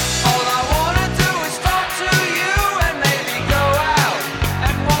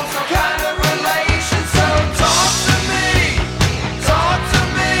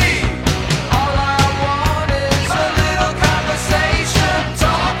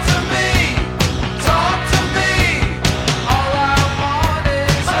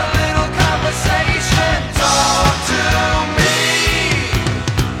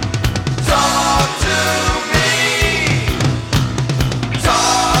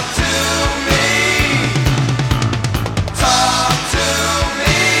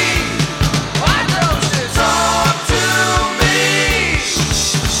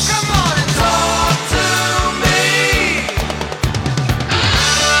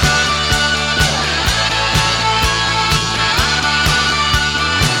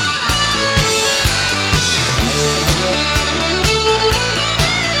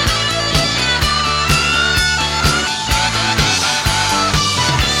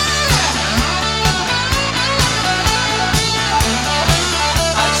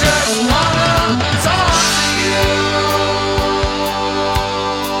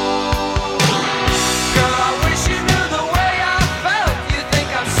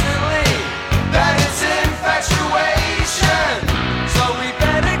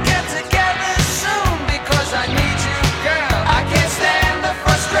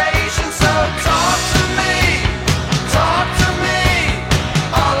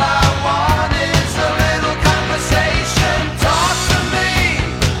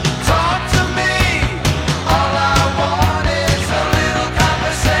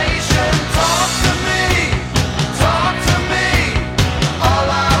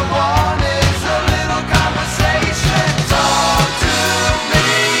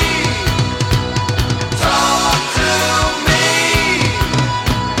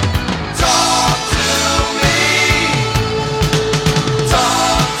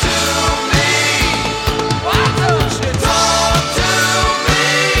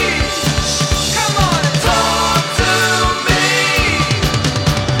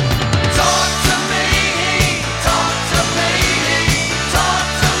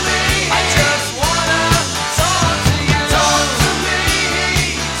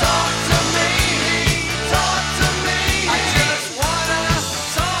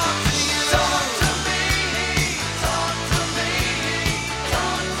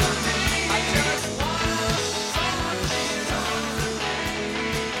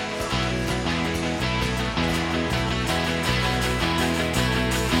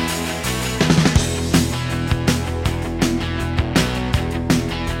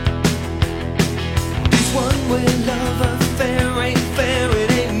one-way love affair ain't fair,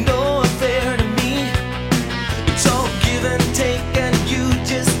 it ain't no affair to me. It's all give and take, and you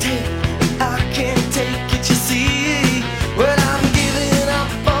just take, and I can't take it, you see. Well, I'm giving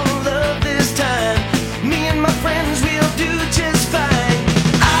up on love this time. Me and my friends will do just fine.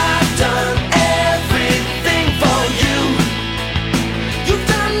 I've done everything for you. You've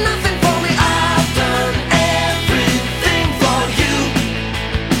done nothing for me. I've done everything for you.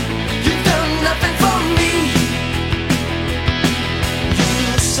 You've done nothing for me.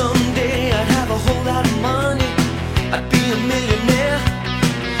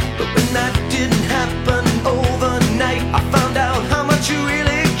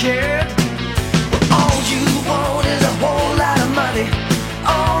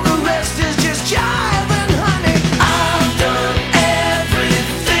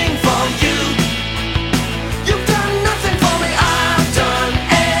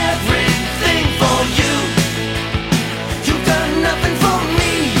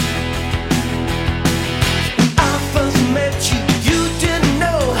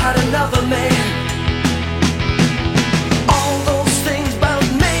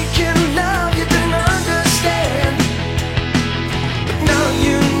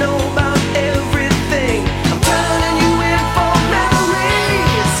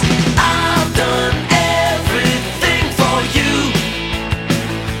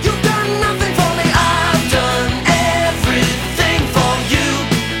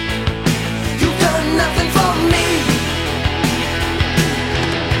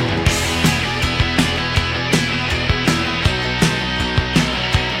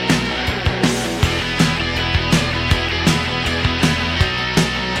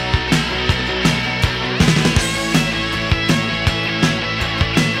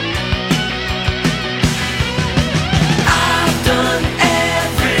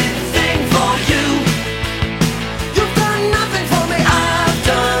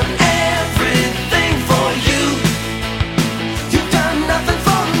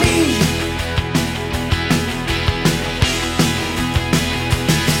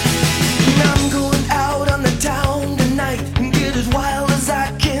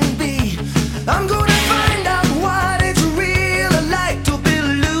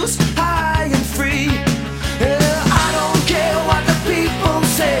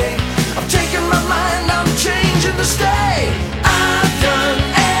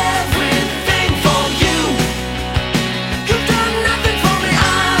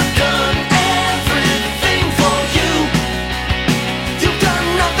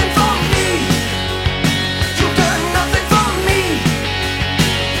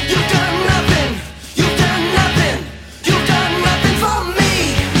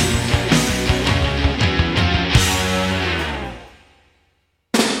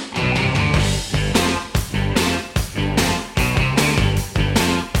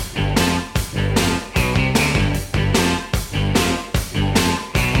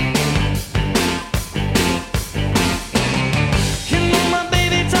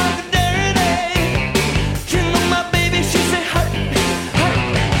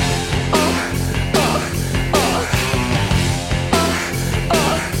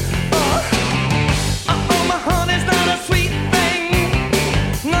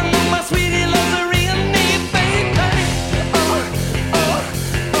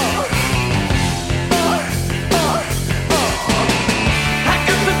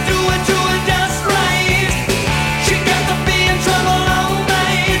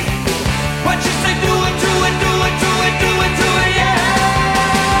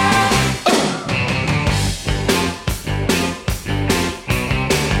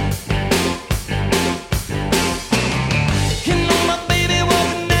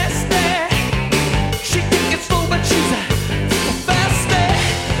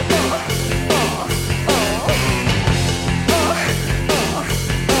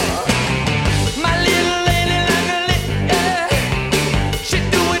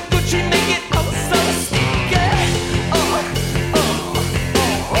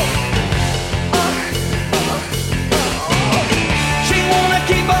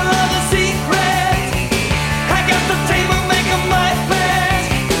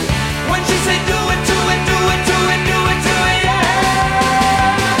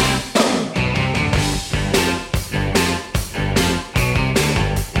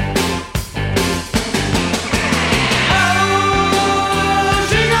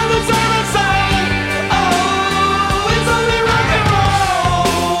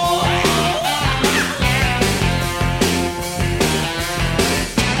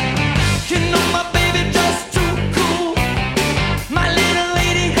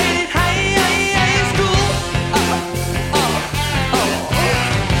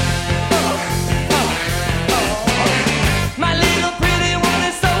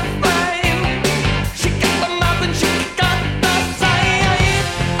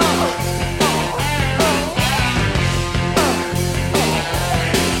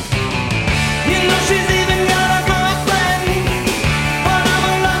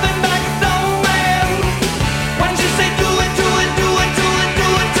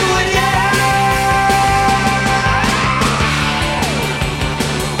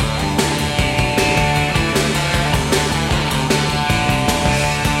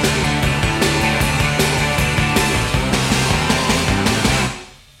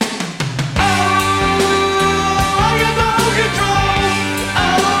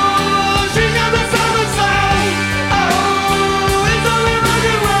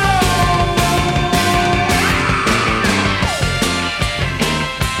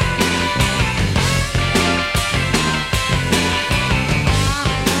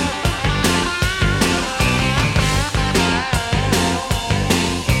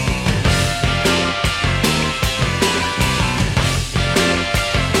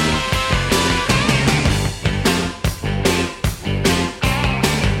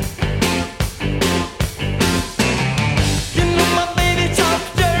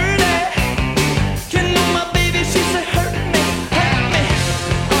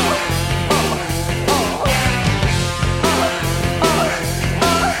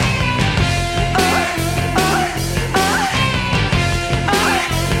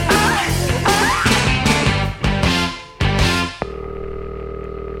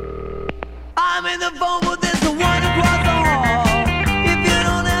 I'm in the phone with this, the one across the hall. If you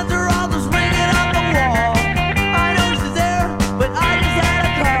don't answer, I'll just ring it off the wall. I know she's there, but I just had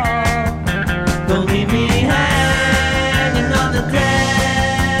a call. Don't leave me hanging on the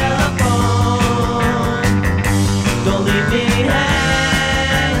telephone. Don't leave me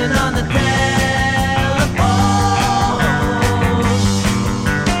hanging on the telephone.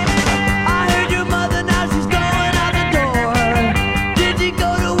 I heard your mother, now she's going out the door. Did she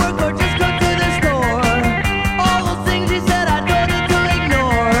go to work or just go to the store? All those things she said I told her to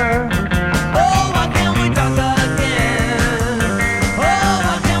ignore. Oh, why can't we talk again? Oh,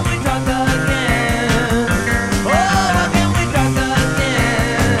 why can't we talk again? Oh, why can't we talk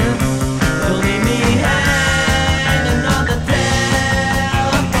again? Don't leave me hanging on the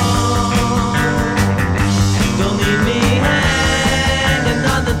telephone. Don't leave me hanging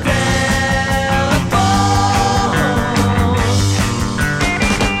on the telephone.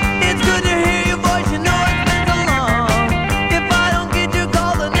 It's good to hear your voice, you know it's been so long. If I don't get your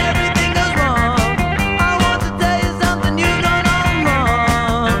call, then everything goes wrong. I want to tell you something you've done all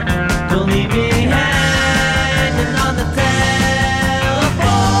along. Don't leave me hanging on the telephone.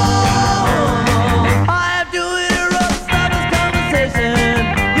 I have to interrupt, stop this conversation.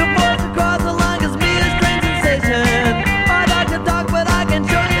 Your voice across the line gives me a strange sensation. I'd like to talk, but I can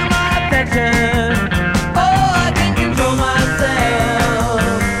show you my affection. Oh, I can control myself.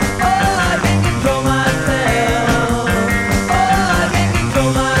 Oh, I can control myself. Oh, I can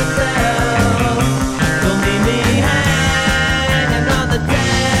control myself. Don't leave me hanging on the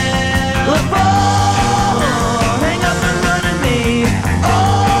telephone. Hang up and run at me.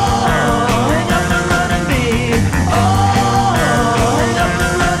 Oh, hang up and run at me. Oh, hang up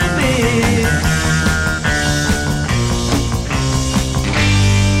and run at me.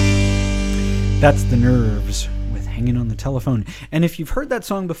 That's The Nerves with Hanging on the Telephone. And if you've heard that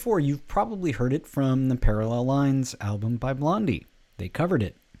song before, you've probably heard it from the Parallel Lines album by Blondie. They covered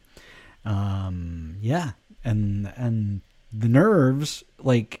it. Yeah. And The Nerves,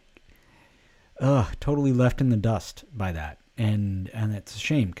 like, totally left in the dust by that. And it's a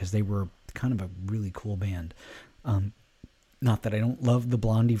shame because they were kind of a really cool band. Not that I don't love the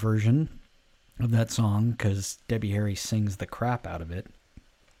Blondie version of that song because Debbie Harry sings the crap out of it.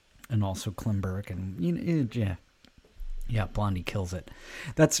 And also Clem Burke, and yeah, Blondie kills it.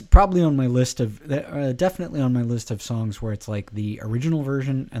 That's probably on my list of, definitely on my list of songs where it's like the original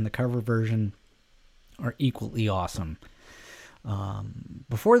version and the cover version are equally awesome.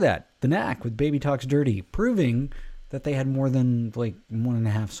 Before that, The Knack with Baby Talks Dirty, proving that they had more than like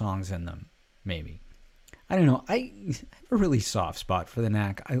 1.5 songs in them, maybe. I don't know. I have a really soft spot for The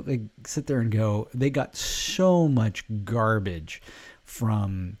Knack. I like sit there and go, they got so much garbage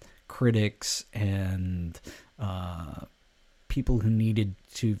from critics and people who needed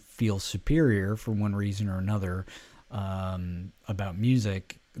to feel superior for one reason or another about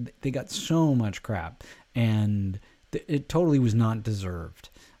music. They got so much crap, and it totally was not deserved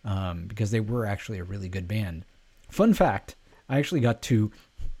because they were actually a really good band. Fun fact, I actually got to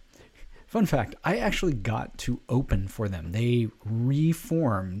open for them. They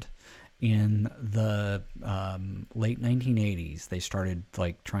reformed in the late 1980s. They started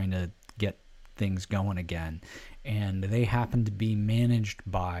like trying to get things going again, and they happened to be managed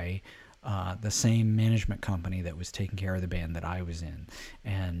by the same management company that was taking care of the band that I was in,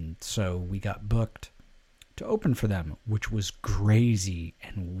 and so we got booked to open for them, which was crazy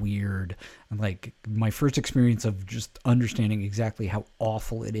and weird, and like my first experience of just understanding exactly how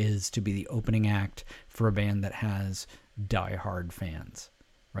awful it is to be the opening act for a band that has diehard fans,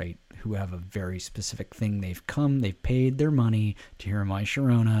 right, who have a very specific thing. They've paid their money to hear My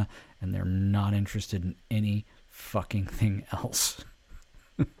Sharona, and they're not interested in any fucking thing else.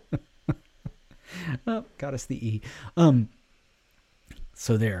 Oh, got us the E.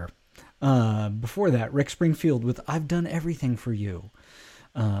 So there. Before that, Rick Springfield with I've Done Everything for You.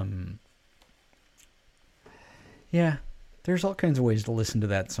 Yeah, there's all kinds of ways to listen to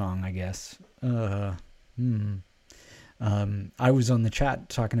that song, I guess. I was on the chat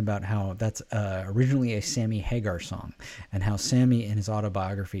talking about how that's originally a Sammy Hagar song, and how Sammy in his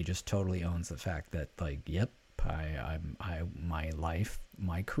autobiography just totally owns the fact that, like, yep,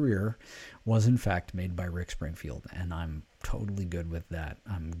 my career was in fact made by Rick Springfield, and I'm totally good with that.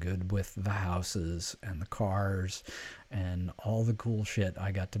 I'm good with the houses and the cars and all the cool shit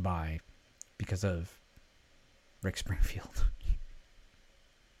I got to buy because of Rick Springfield.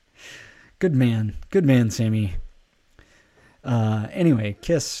 Good man, Sammy. Anyway,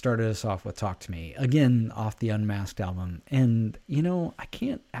 Kiss started us off with Talk to Me, again off the Unmasked album, and you know, I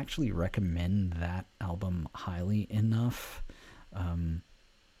can't actually recommend that album highly enough.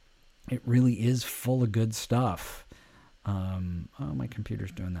 It really is full of good stuff. Oh, my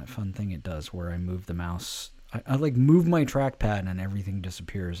computer's doing that fun thing it does where I move the mouse. I like move my trackpad and everything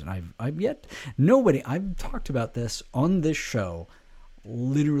disappears. And I've talked about this on this show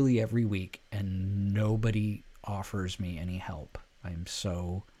literally every week, and nobody offers me any help. I'm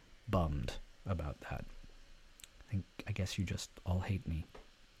so bummed about that. I guess you just all hate me.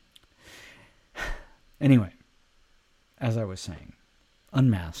 Anyway, as I was saying,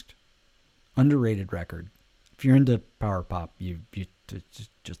 Unmasked, underrated record. If you're into power pop, you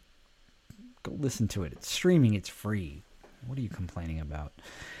just go listen to it. It's streaming. It's free. What are you complaining about?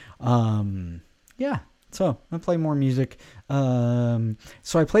 Yeah. So I play more music. So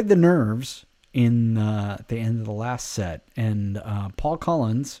I played The Nerves in at the end of the last set, and Paul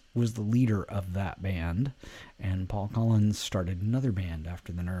Collins was the leader of that band, and Paul Collins started another band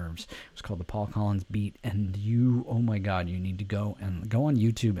after The Nerves. It was called the Paul Collins Beat, and oh my God, you need to go on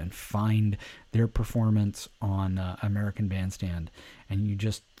YouTube and find their performance on American Bandstand, and you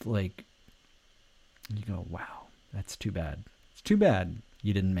just you go, wow, that's too bad. It's too bad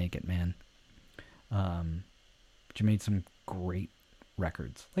you didn't make it, man. But you made some great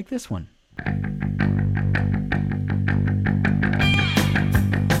records, like this one.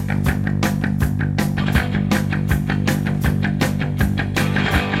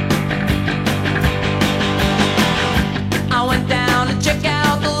 I went down to check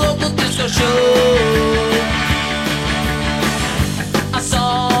out the local disco show. I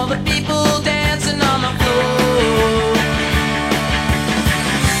saw the people dancing on the floor.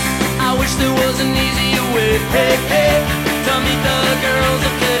 I wish there was an easier way, hey, hey, to meet the girls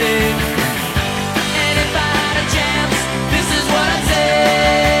of today. And if I had a chance, this is what I'd say.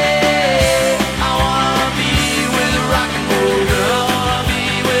 I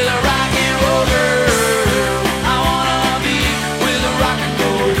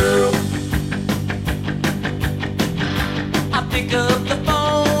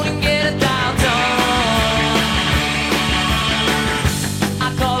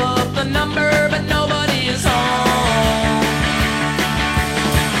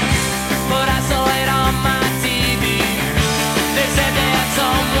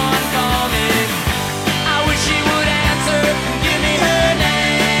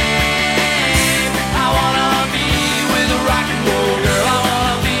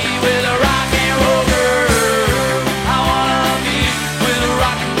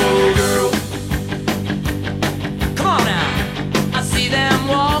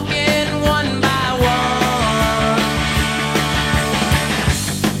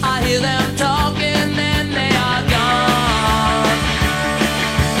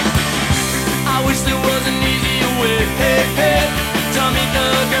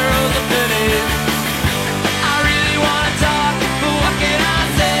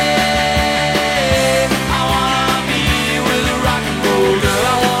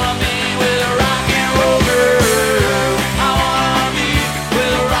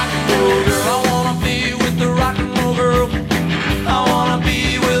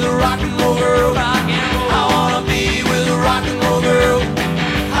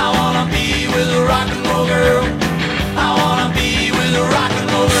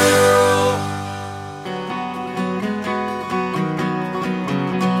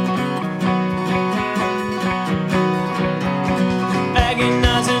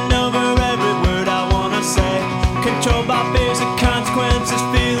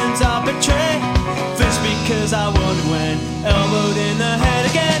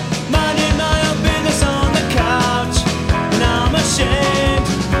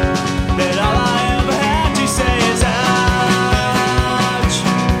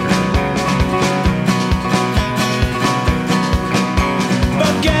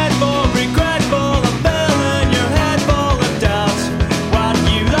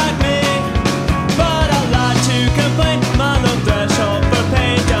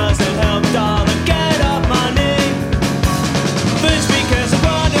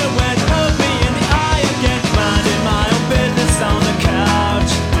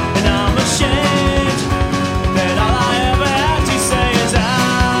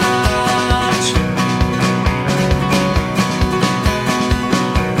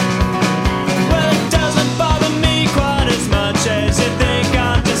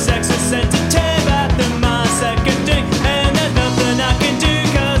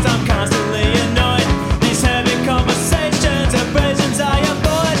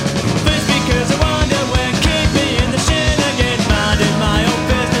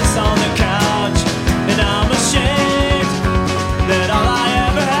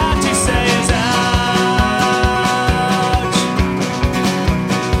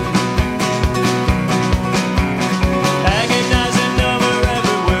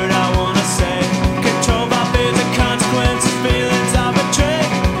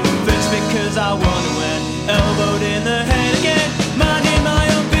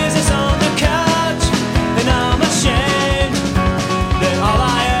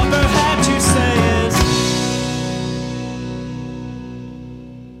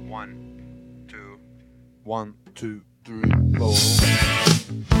 1, 2, 3, 4.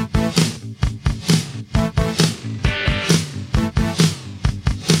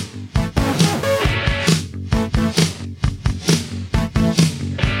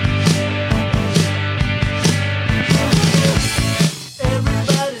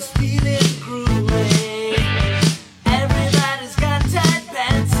 Everybody's feeling groovy. Everybody's got tight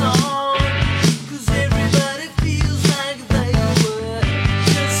pants on. 'Cause everybody feels like they were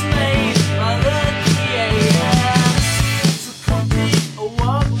just made by the creator. So come take a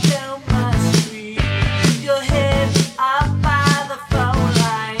walk down my street. Put your head up by the phone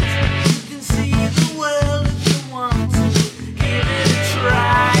lines. You can see the world if you want to. Give it a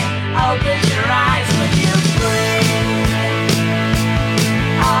try. Open your eyes when you breathe.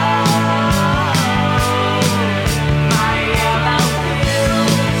 Oh, my yellow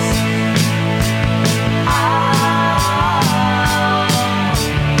pills. Oh,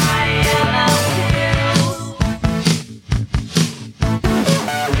 my yellow pills.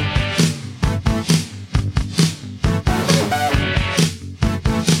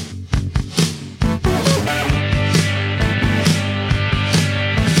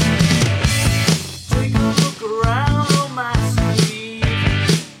 Take a look around on my street.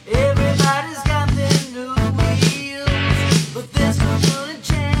 Everybody's got their new wheels, but there's no gonna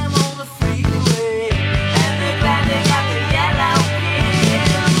jam on the freeway. And they're glad they got the yellow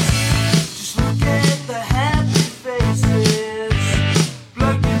pills. Just look at the happy faces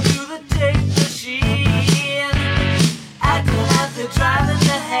plugged into the tape machine, acting like they're driving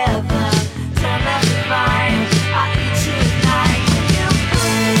to heaven. Turn out to find I eat you at night when you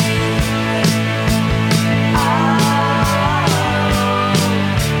breathe. Oh,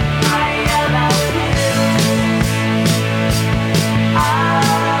 my yellow pills. Oh,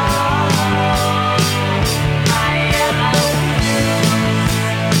 my yellow pills.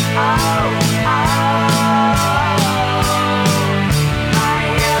 Oh, my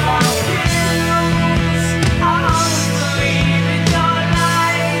yellow pills. I always believe in your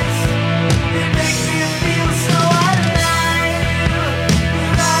lies. They make me feel so alive,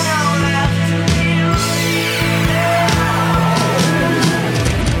 but I don't have to believe it.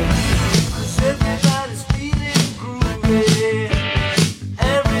 'Cause everybody's feeling groovy.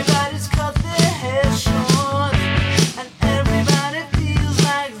 Everybody's cut their hair short, and everybody feels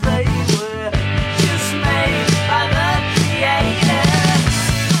like they were just made by the creator.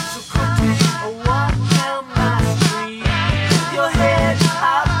 So come take a walk down my street. Put your head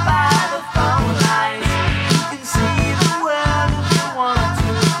up by the phone lines. You can see the world if you want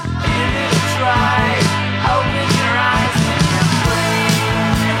to. Give it a try. Open your eyes when you breathe.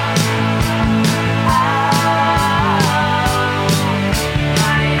 Oh,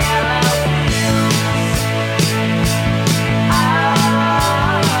 my yellow pills. Oh,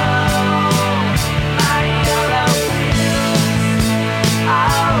 my yellow pills.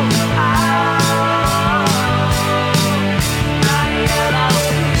 Oh, my yellow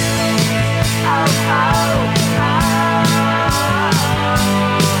pills. Oh,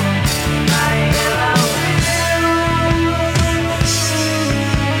 my yellow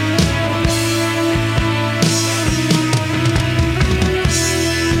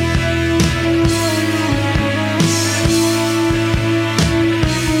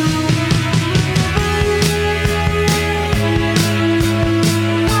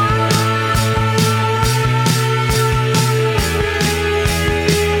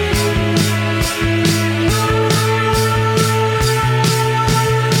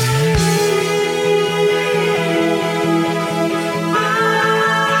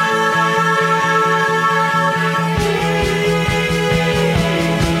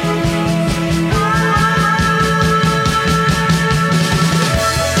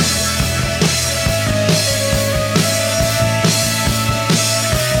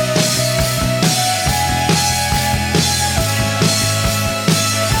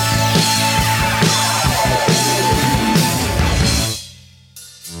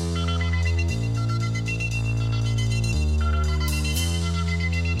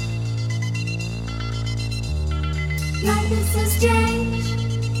Life is so strange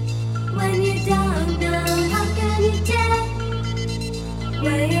when you don't know how can you tell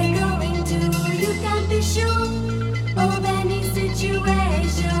where you're going to. You can't be sure of any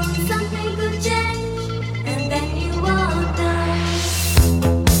situation. Something could change, and then you won't know.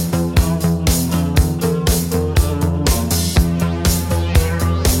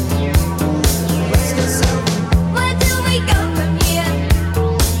 Where do we go from here?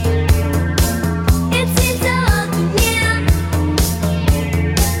 It seems so unfamiliar.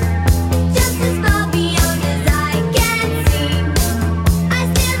 Just as far beyond as I can see. I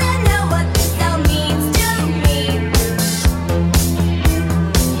still don't know what this all means to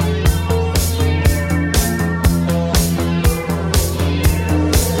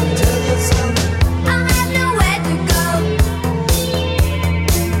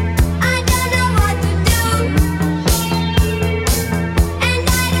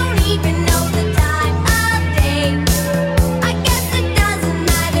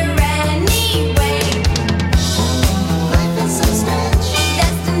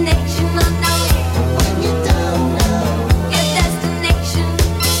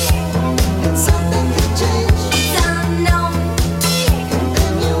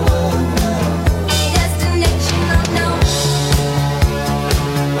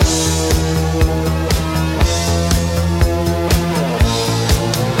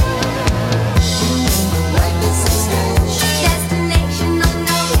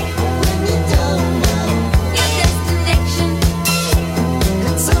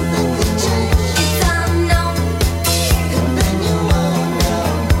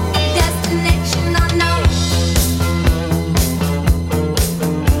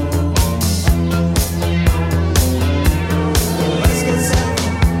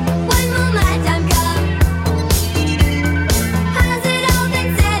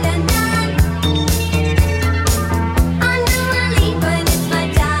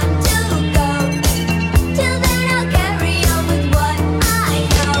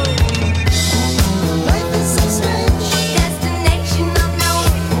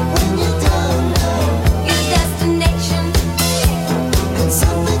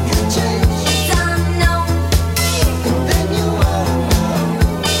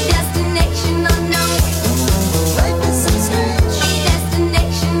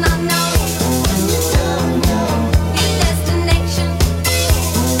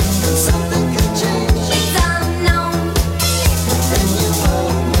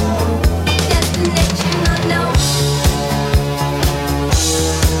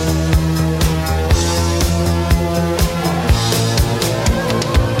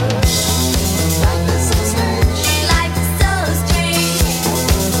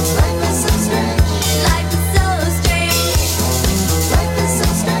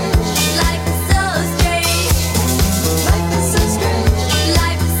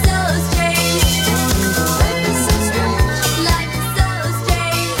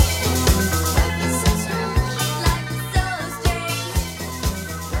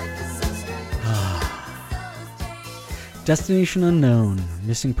Destination Unknown,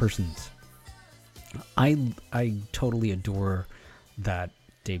 Missing Persons. I totally adore that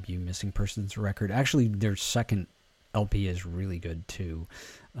debut Missing Persons record. Actually, their second LP is really good too.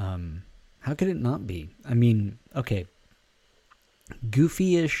 How could it not be? I mean, okay,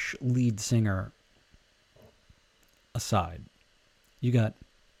 goofy-ish lead singer aside, you got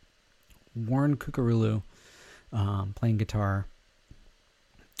Warren Cucurullo playing guitar.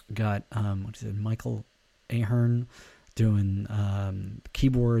 Got Michael Ahern doing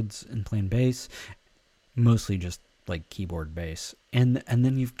keyboards and playing bass, mostly just like keyboard bass, and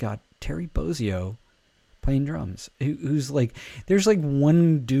then you've got Terry Bozzio playing drums. Who's like, there's like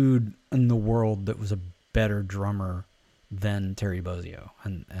one dude in the world that was a better drummer than Terry Bozzio,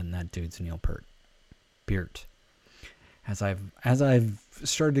 and that dude's Neil Peart. As I've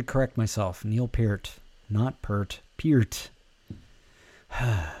started to correct myself, Neil Peart, not Peart, Peart.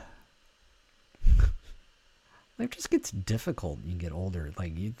 Life just gets difficult when you get older.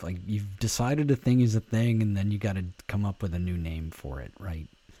 Like you've decided a thing is a thing, and then you got to come up with a new name for it, right?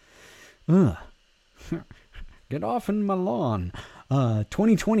 Ugh. Get off in my lawn.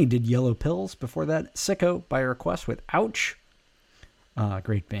 2020 did Yellow Pills. Before that, Sicko by request with Ouch.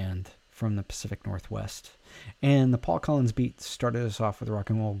 Great band from the Pacific Northwest. And the Paul Collins beat started us off with Rock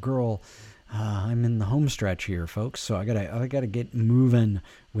and Roll Girl. I'm in the home stretch here, folks, so I gotta get moving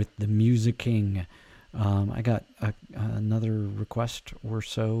with the musicking. I got another request or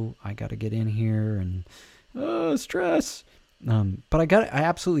so I gotta get in here, and stress. But I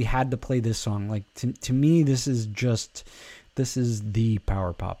absolutely had to play this song. Like to me, this is the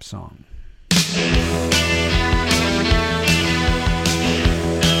power pop song.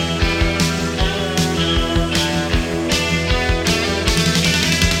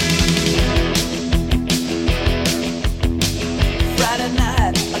 Friday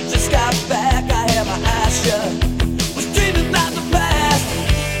night, I just got back, I had my eyes shut, was dreaming about the past.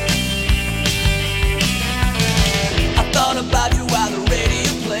 I thought about you while the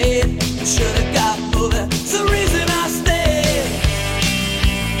radio played, should've got moving, it's the reason I stayed.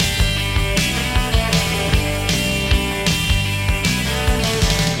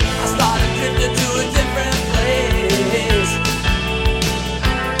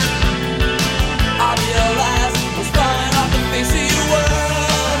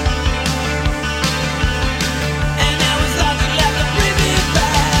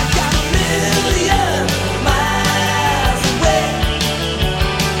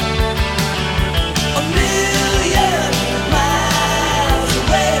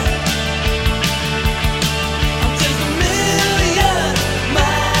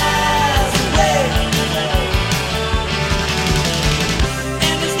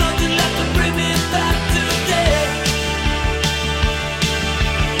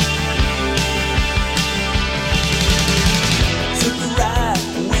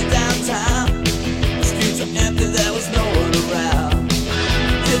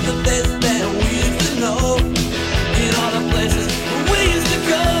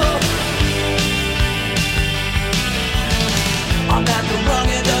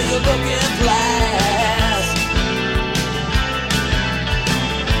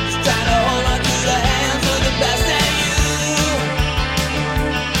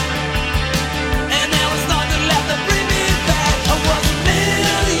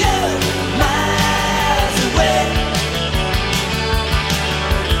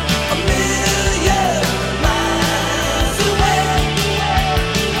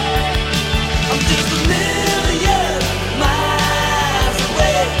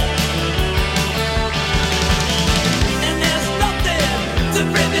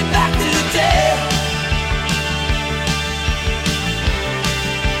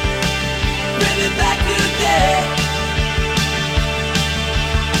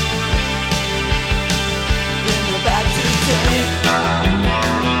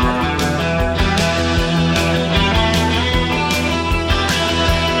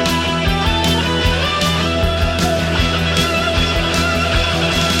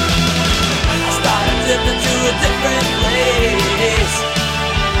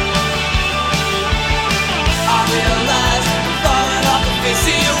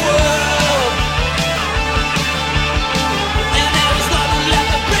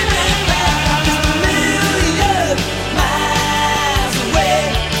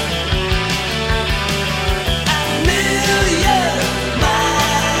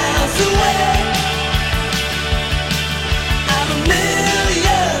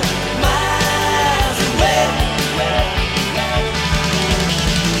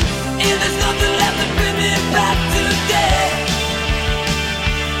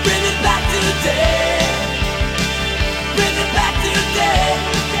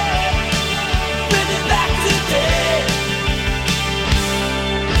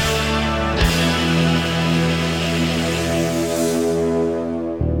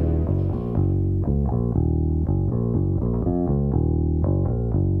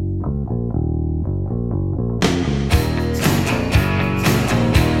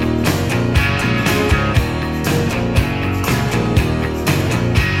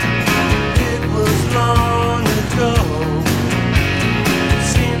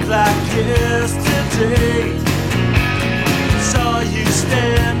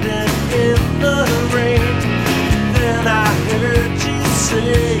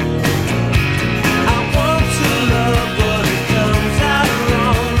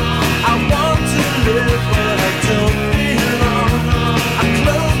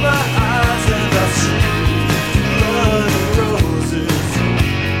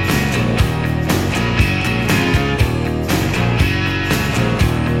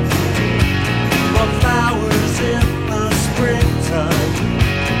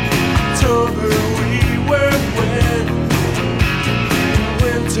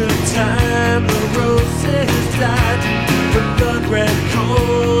 time the roses died, the blood ran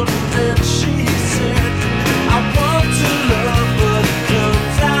cold, and she said, I want to love, but it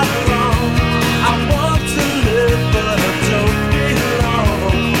comes out wrong. I want to live, but I don't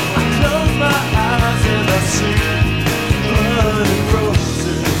belong. I close my eyes and I see blood and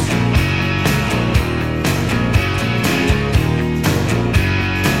roses.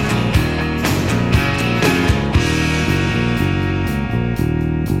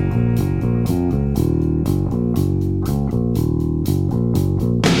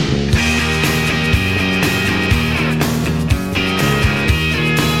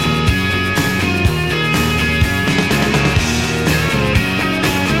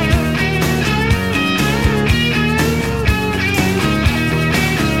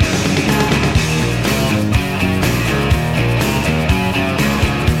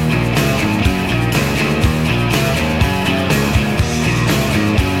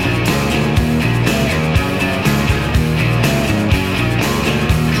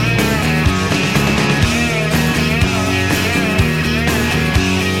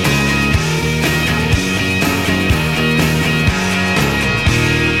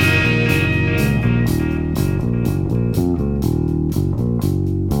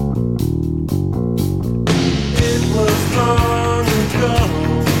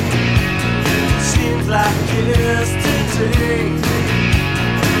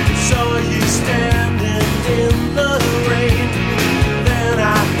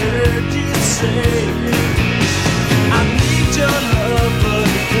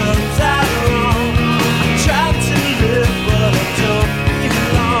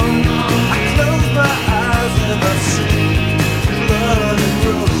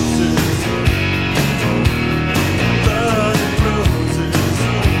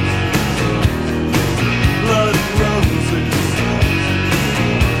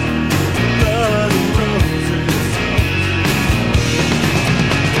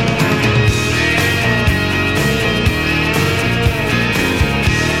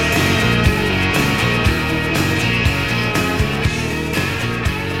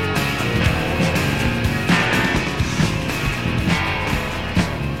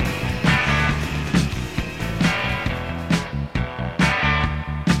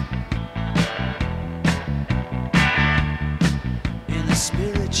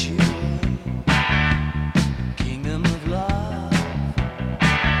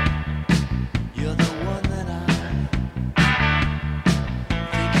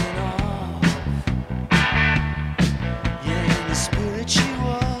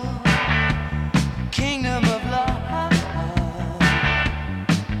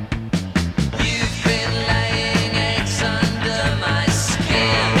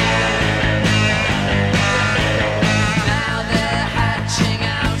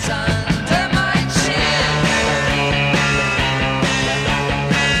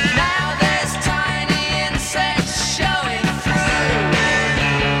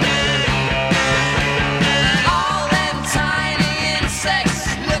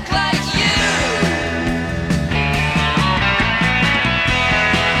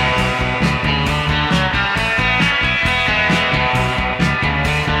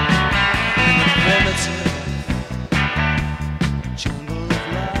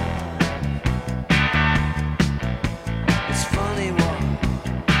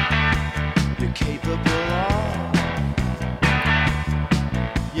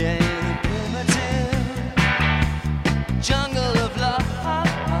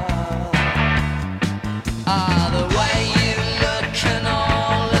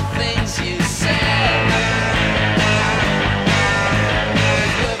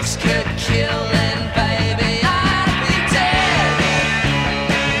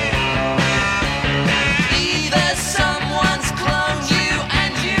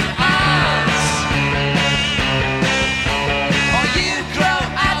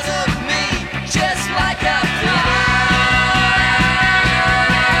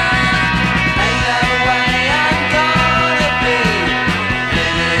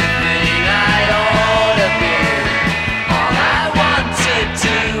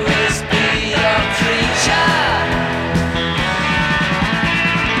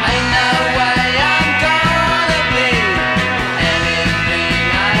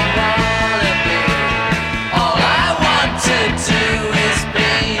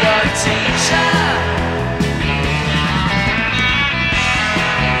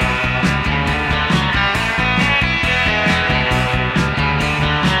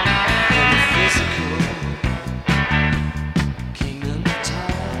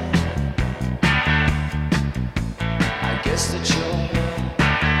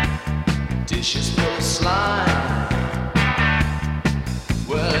 dishes full of slime.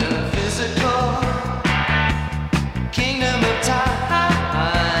 Well, in a physical kingdom of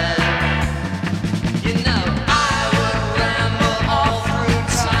time, you know, I would ramble all through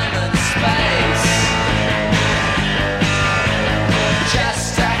time and space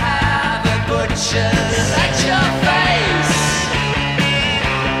just to have a butcher at your face.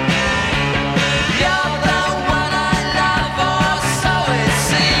 You're the one I love, or so it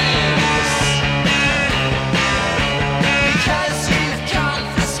seems, because you've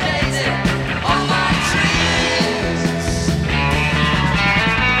confiscated all my dreams.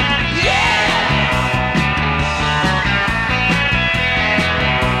 Yeah!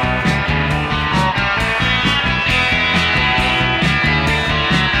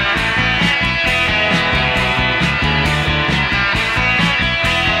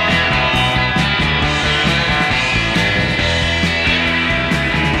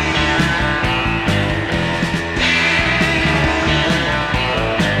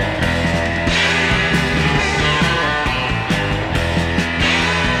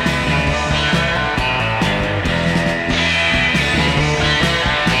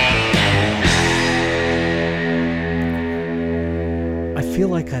 I feel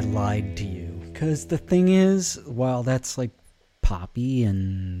like I lied to you, because the thing is, while that's like poppy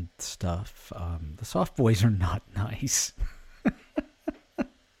and stuff, the Soft Boys are not nice.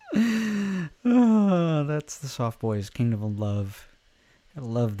 That's the Soft Boys, Kingdom of Love. I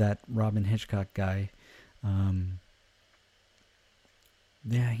love that Robin Hitchcock guy.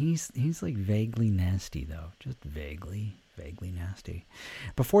 Yeah, he's like vaguely nasty though, just vaguely nasty.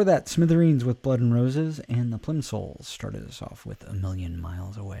 Before that, Smithereens with Blood and Roses, and the Plimsolls started us off with A Million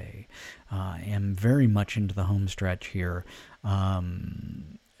Miles Away. I am very much into the home stretch here,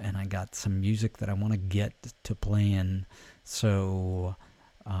 and I got some music that I want to get to playing, so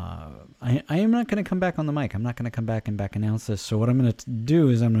I am not going to come back on the mic. I'm not going to come back and back announce this, so what I'm going to do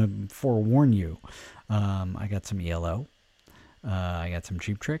is I'm going to forewarn you. I got some ELO, I got some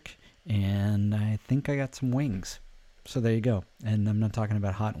Cheap Trick, and I think I got some Wings. So there you go. And I'm not talking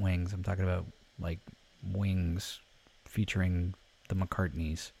about hot wings. I'm talking about, like, Wings featuring the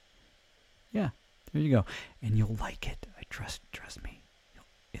McCartneys. Yeah, there you go. And you'll like it. I trust me.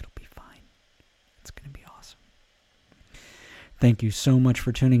 It'll be fine. It's going to be awesome. Thank you so much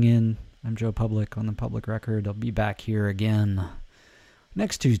for tuning in. I'm Joe Public on the Public Record. I'll be back here again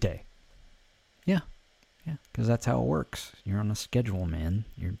next Tuesday. Yeah, because that's how it works. You're on a schedule, man.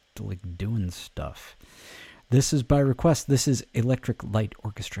 You're, like, doing stuff. This is by request. This is Electric Light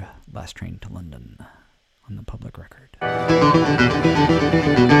Orchestra, Last Train to London, on the Public Record. It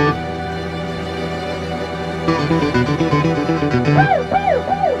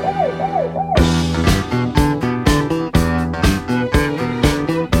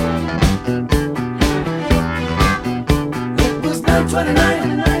was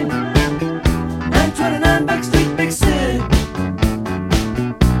 9:29, 9:29 Backstreet, big city.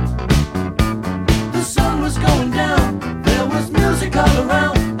 The sun was going down, there was music all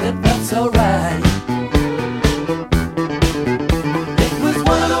around, it felt so right. It was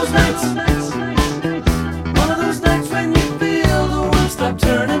one of those nights when you feel the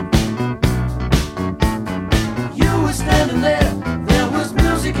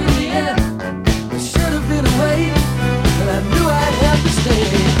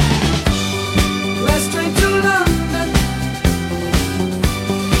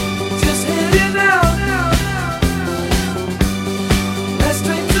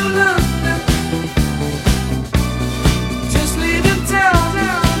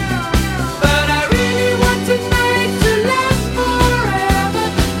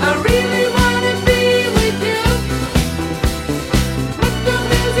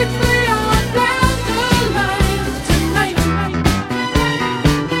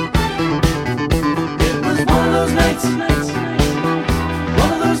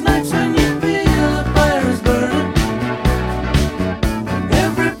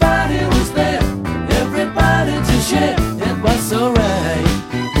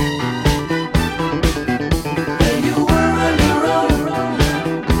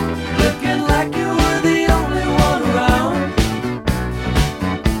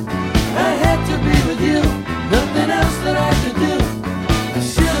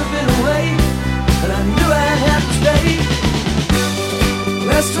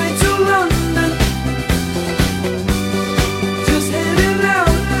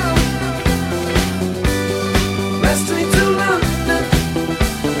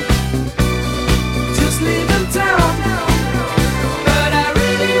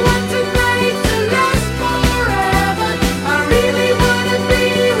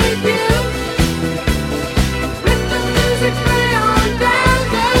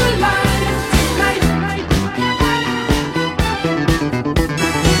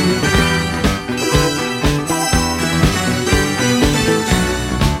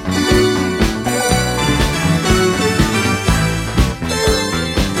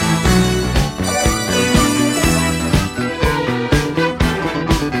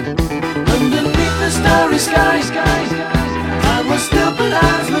sky.